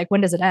 hours. Like,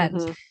 when does it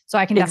end? So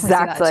I can definitely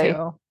see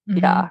that too.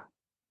 Yeah.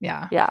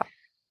 Yeah. Yeah.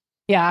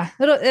 Yeah,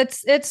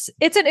 it's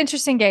an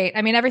interesting gate.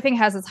 I mean, everything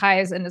has its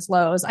highs and its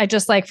lows. I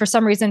just like, for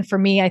some reason, for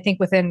me, I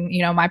think within,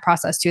 my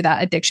process too,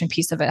 that addiction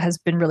piece of it has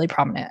been really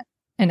prominent.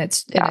 And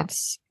it's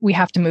we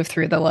have to move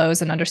through the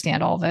lows and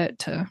understand all of it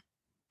to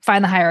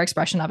find the higher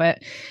expression of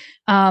it.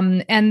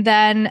 And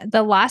then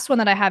the last one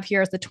that I have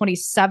here is the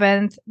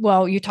 27th.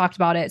 Well, you talked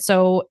about it.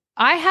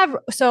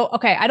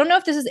 Okay, I don't know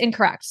if this is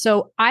incorrect.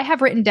 So I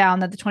have written down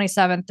that the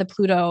 27th, the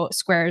Pluto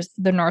squares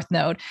the North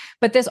Node,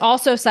 but this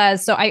also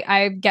says, so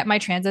I get my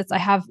transits. I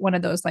have one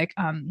of those like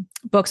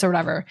books or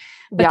whatever,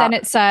 but then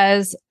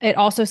it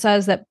also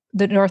says that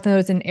the North Node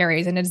is in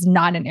Aries and it is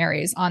not in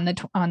Aries on the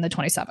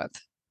 27th.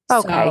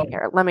 Okay,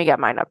 here, let me get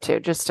mine up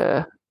too,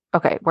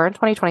 okay, we're in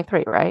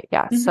 2023, right?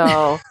 Yeah.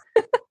 So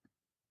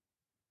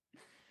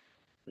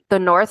the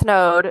North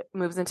Node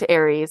moves into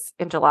Aries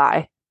in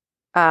July.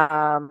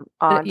 On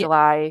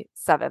July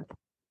 7th.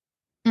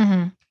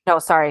 No,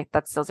 sorry,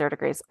 that's still 0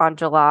 degrees. On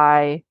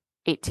July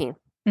 18th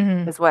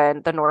is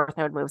when the North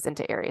Node moves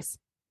into Aries.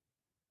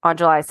 On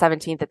July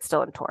 17th, it's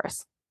still in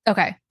Taurus.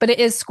 Okay, but it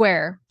is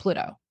square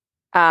Pluto.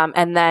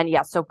 And then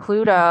so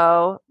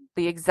Pluto,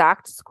 the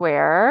exact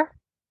square,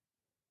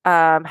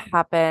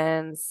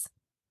 happens.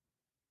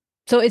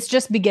 So it's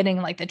just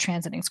beginning like the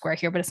transiting square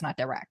here, but it's not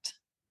direct.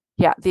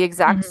 Yeah, the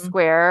exact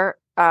square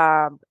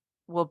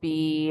will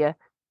be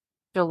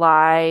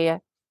July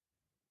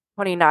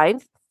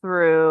 29th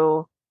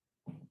through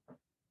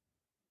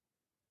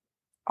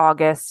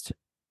August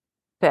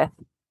 5th.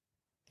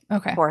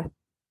 Okay. 4th.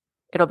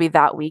 It'll be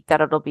that week that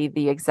it'll be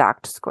the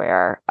exact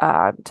square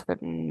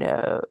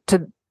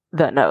to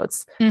the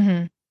nodes.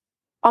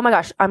 Oh my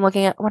gosh, what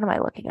am I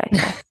looking at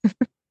here?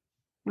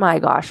 My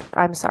gosh,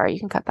 I'm sorry. You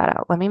can cut that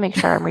out. Let me make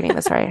sure I'm reading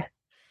this right.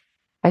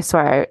 I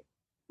swear,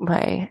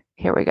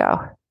 here we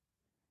go.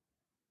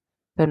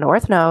 The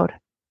North Node,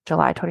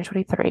 July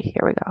 2023.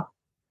 Here we go.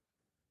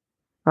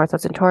 North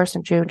Node's in Taurus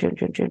in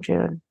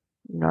June.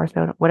 North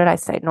Node, what did I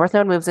say? North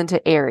Node moves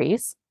into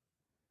Aries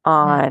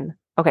on,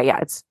 okay, yeah,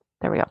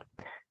 there we go.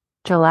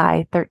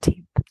 July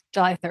 13th.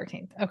 July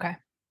 13th. Okay.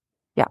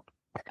 Yeah.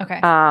 Okay.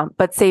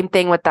 But same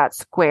thing with that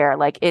square.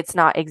 Like it's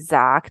not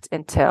exact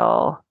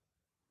until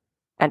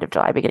end of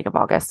July, beginning of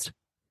August.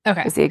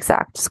 Okay. Is the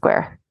exact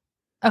square.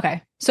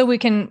 Okay. So we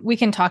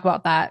can talk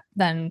about that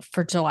then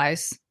for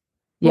July's.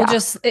 Yeah.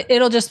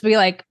 It'll just be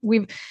like,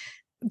 we've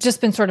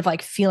just been sort of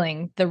like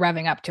feeling the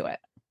revving up to it.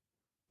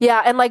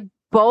 Yeah. And like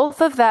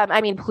both of them, I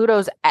mean,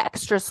 Pluto's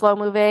extra slow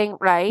moving,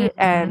 right?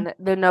 And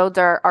the nodes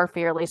are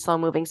fairly slow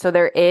moving. So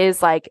there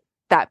is like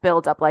that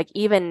build up, like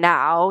even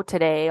now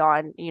today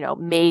on,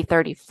 May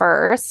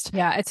 31st.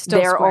 Yeah. It's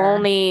still they're square,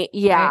 only,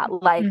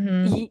 right?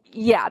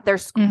 They're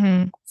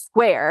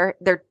square.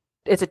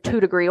 It's a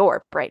 2-degree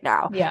orb right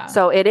now. Yeah.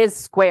 So it is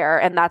square.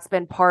 And that's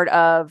been part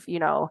of,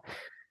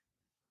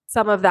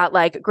 some of that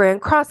like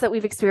Grand Cross that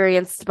we've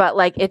experienced, but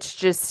like it's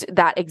just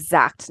that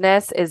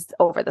exactness is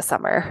over the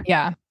summer.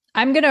 Yeah.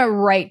 I'm going to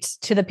write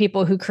to the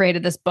people who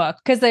created this book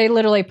because they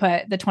literally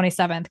put the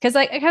 27th because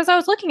I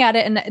was looking at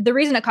it and the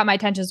reason it caught my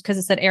attention is because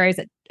it said Aries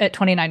at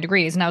 29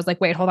 degrees. And I was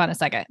like, wait, hold on a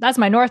second. That's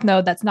my North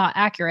Node. That's not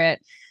accurate.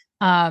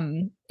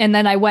 And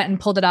then I went and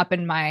pulled it up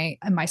in my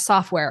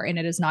software and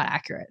it is not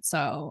accurate.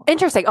 So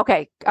interesting.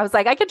 Okay. I was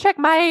like, I can check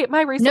my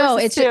resources no,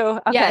 it's too.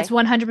 Okay. Yeah, it's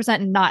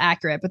 100% not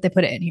accurate, but they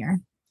put it in here.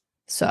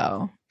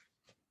 So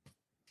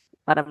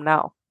let them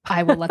know.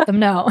 I will let them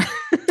know.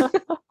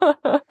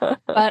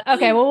 But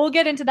okay, well, we'll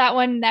get into that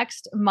one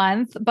next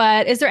month.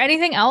 But is there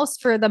anything else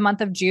for the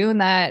month of June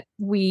that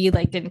we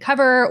didn't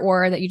cover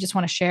or that you just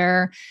want to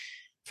share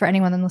for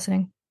anyone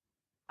listening?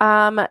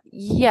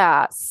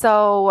 Yeah.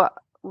 So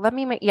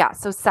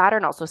so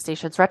Saturn also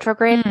stations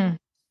retrograde.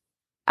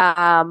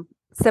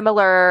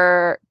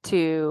 Similar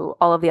to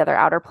all of the other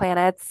outer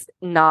planets,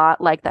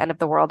 not like the end of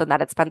the world in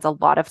that it spends a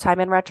lot of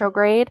time in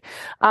retrograde.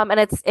 And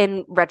it's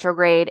in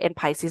retrograde in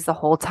Pisces the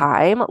whole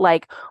time.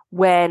 Like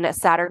when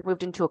Saturn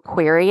moved into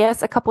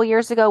Aquarius a couple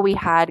years ago, we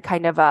had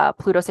kind of a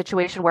Pluto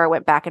situation where it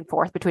went back and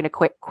forth between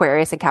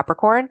Aquarius and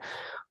Capricorn.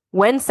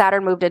 when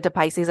Saturn moved into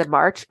Pisces in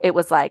March, it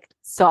was like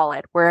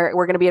solid. We're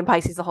going to be in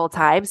Pisces the whole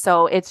time.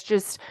 So it's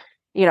just,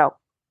 you know,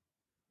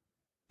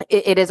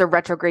 it is a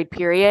retrograde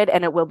period,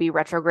 and it will be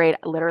retrograde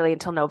literally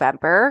until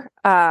November.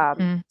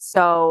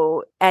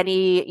 So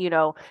any, you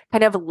know,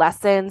 kind of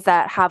lessons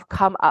that have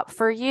come up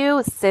for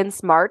you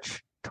since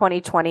March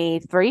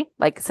 2023,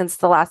 like since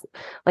the last,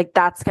 like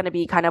that's going to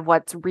be kind of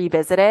what's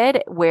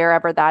revisited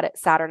wherever that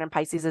Saturn and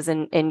Pisces is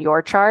in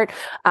your chart,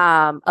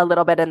 a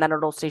little bit, and then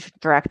it'll station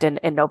direct in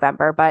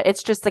November. But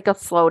it's just like a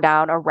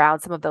slowdown around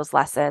some of those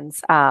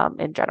lessons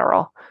in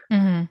general.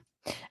 And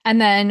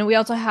then we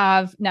also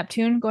have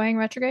Neptune going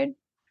retrograde.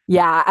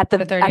 Yeah, at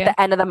the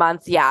end of the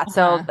month. Yeah.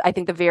 So I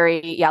think the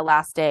very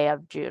last day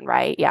of June,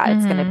 right? Yeah,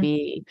 it's going to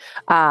be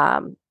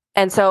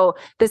and so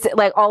this,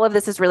 like, all of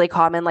this is really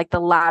common. Like the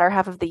latter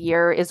half of the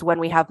year is when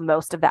we have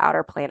most of the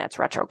outer planets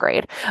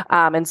retrograde.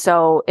 And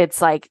so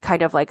it's like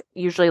kind of like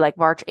usually like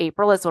March,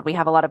 April is when we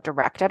have a lot of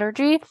direct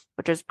energy,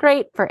 which is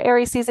great for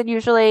Aries season.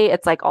 Usually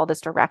it's like all this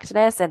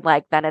directness, and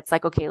like then it's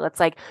like, okay, let's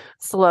like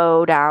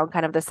slow down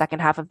kind of the second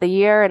half of the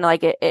year. And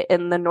like it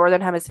in the northern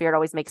hemisphere, it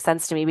always makes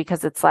sense to me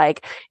because it's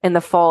like in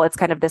the fall, it's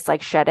kind of this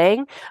like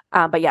shedding.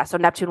 But yeah, so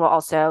Neptune will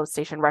also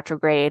station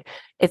retrograde.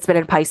 It's been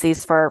in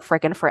Pisces for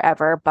freaking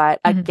forever.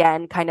 But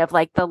again, kind of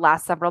like the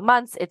last several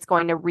months, it's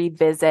going to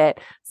revisit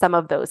some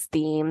of those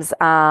themes.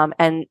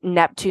 And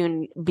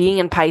Neptune being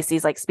in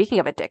Pisces, like speaking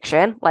of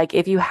addiction, like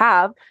if you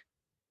have,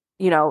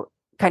 you know,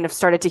 kind of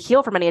started to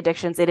heal from any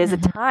addictions, it is a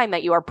time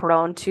that you are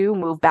prone to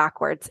move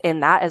backwards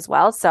in that as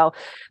well. So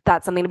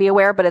that's something to be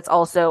aware, but it's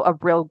also a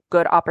real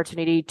good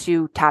opportunity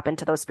to tap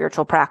into those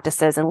spiritual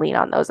practices and lean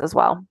on those as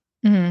well.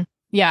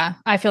 Yeah,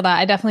 I feel that.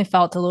 I definitely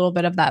felt a little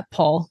bit of that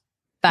pull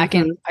back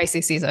in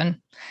Pisces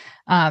season.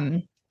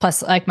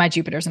 Plus like my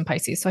Jupiter's in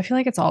Pisces. So I feel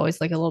like it's always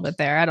like a little bit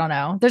there. I don't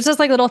know. There's just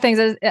like little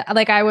things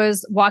like I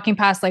was walking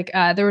past, like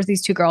there was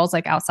these two girls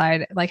like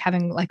outside, like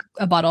having like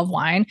a bottle of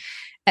wine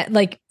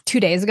like 2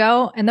 days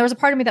ago. And there was a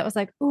part of me that was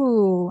like,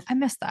 ooh, I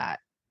missed that,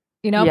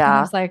 you know? But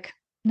I was like,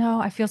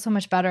 no, I feel so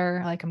much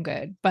better. Like I'm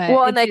good. But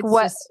well, and like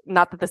what, just,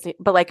 not that this,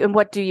 but like, and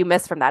what do you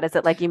miss from that? Is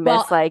it like you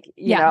miss like,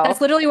 you know?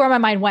 That's literally where my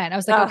mind went. I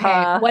was like,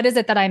 okay, what is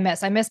it that I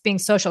miss? I miss being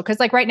social. Cause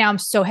like right now I'm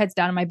so heads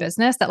down in my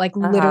business that like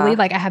literally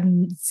like I have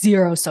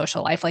zero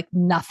social life, like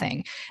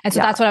nothing. And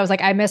so that's what I was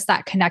like, I miss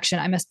that connection.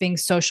 I miss being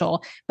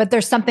social, but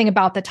there's something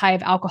about the tie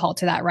of alcohol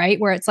to that, right?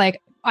 Where it's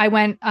like, I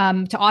went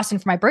to Austin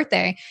for my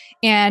birthday,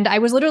 and I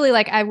was literally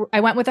like, I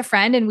went with a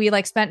friend, and we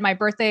like spent my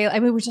birthday. I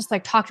mean, we just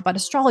like talked about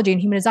astrology and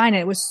human design,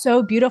 and it was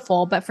so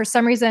beautiful. But for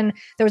some reason,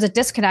 there was a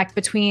disconnect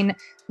between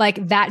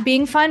like that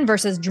being fun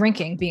versus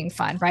drinking being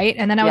fun, right?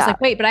 And then I was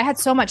like, wait, but I had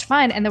so much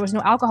fun, and there was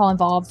no alcohol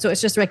involved. So it's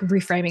just like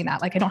reframing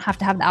that. Like I don't have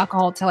to have the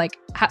alcohol to like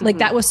like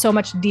that was so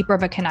much deeper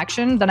of a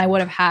connection than I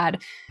would have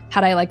had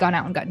I like gone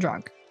out and gotten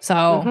drunk.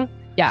 So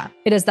yeah,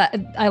 it is that.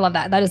 I love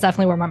that. That is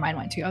definitely where my mind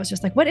went to. I was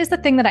just like, what is the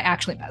thing that I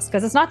actually miss?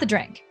 Because it's not the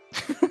drink.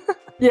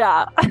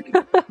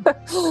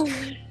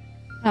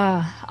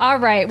 All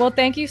right. Well,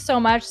 thank you so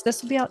much.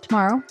 This will be out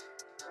tomorrow.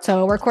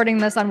 So we're recording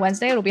this on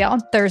Wednesday. It'll be out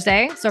on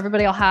Thursday. So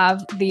everybody will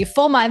have the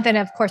full month. And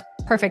of course,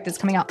 Perfect is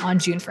coming out on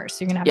June 1st.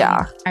 So you're going to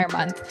have the entire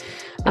month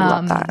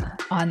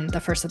on the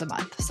first of the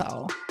month.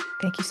 So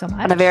thank you so much.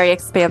 On a very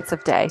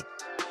expansive day.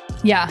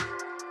 Yeah.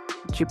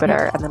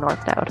 Jupiter and the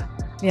North Node.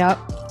 Yep.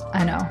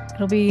 I know.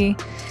 It'll be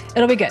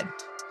good.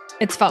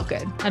 It's felt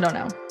good. I don't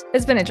know.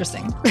 It's been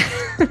interesting.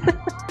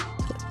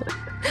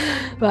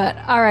 But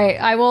all right,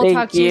 I will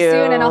talk to you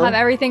soon, and I'll have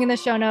everything in the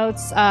show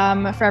notes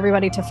for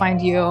everybody to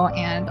find you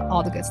and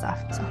all the good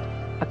stuff. So.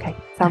 Okay.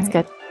 Sounds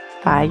good.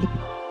 Bye.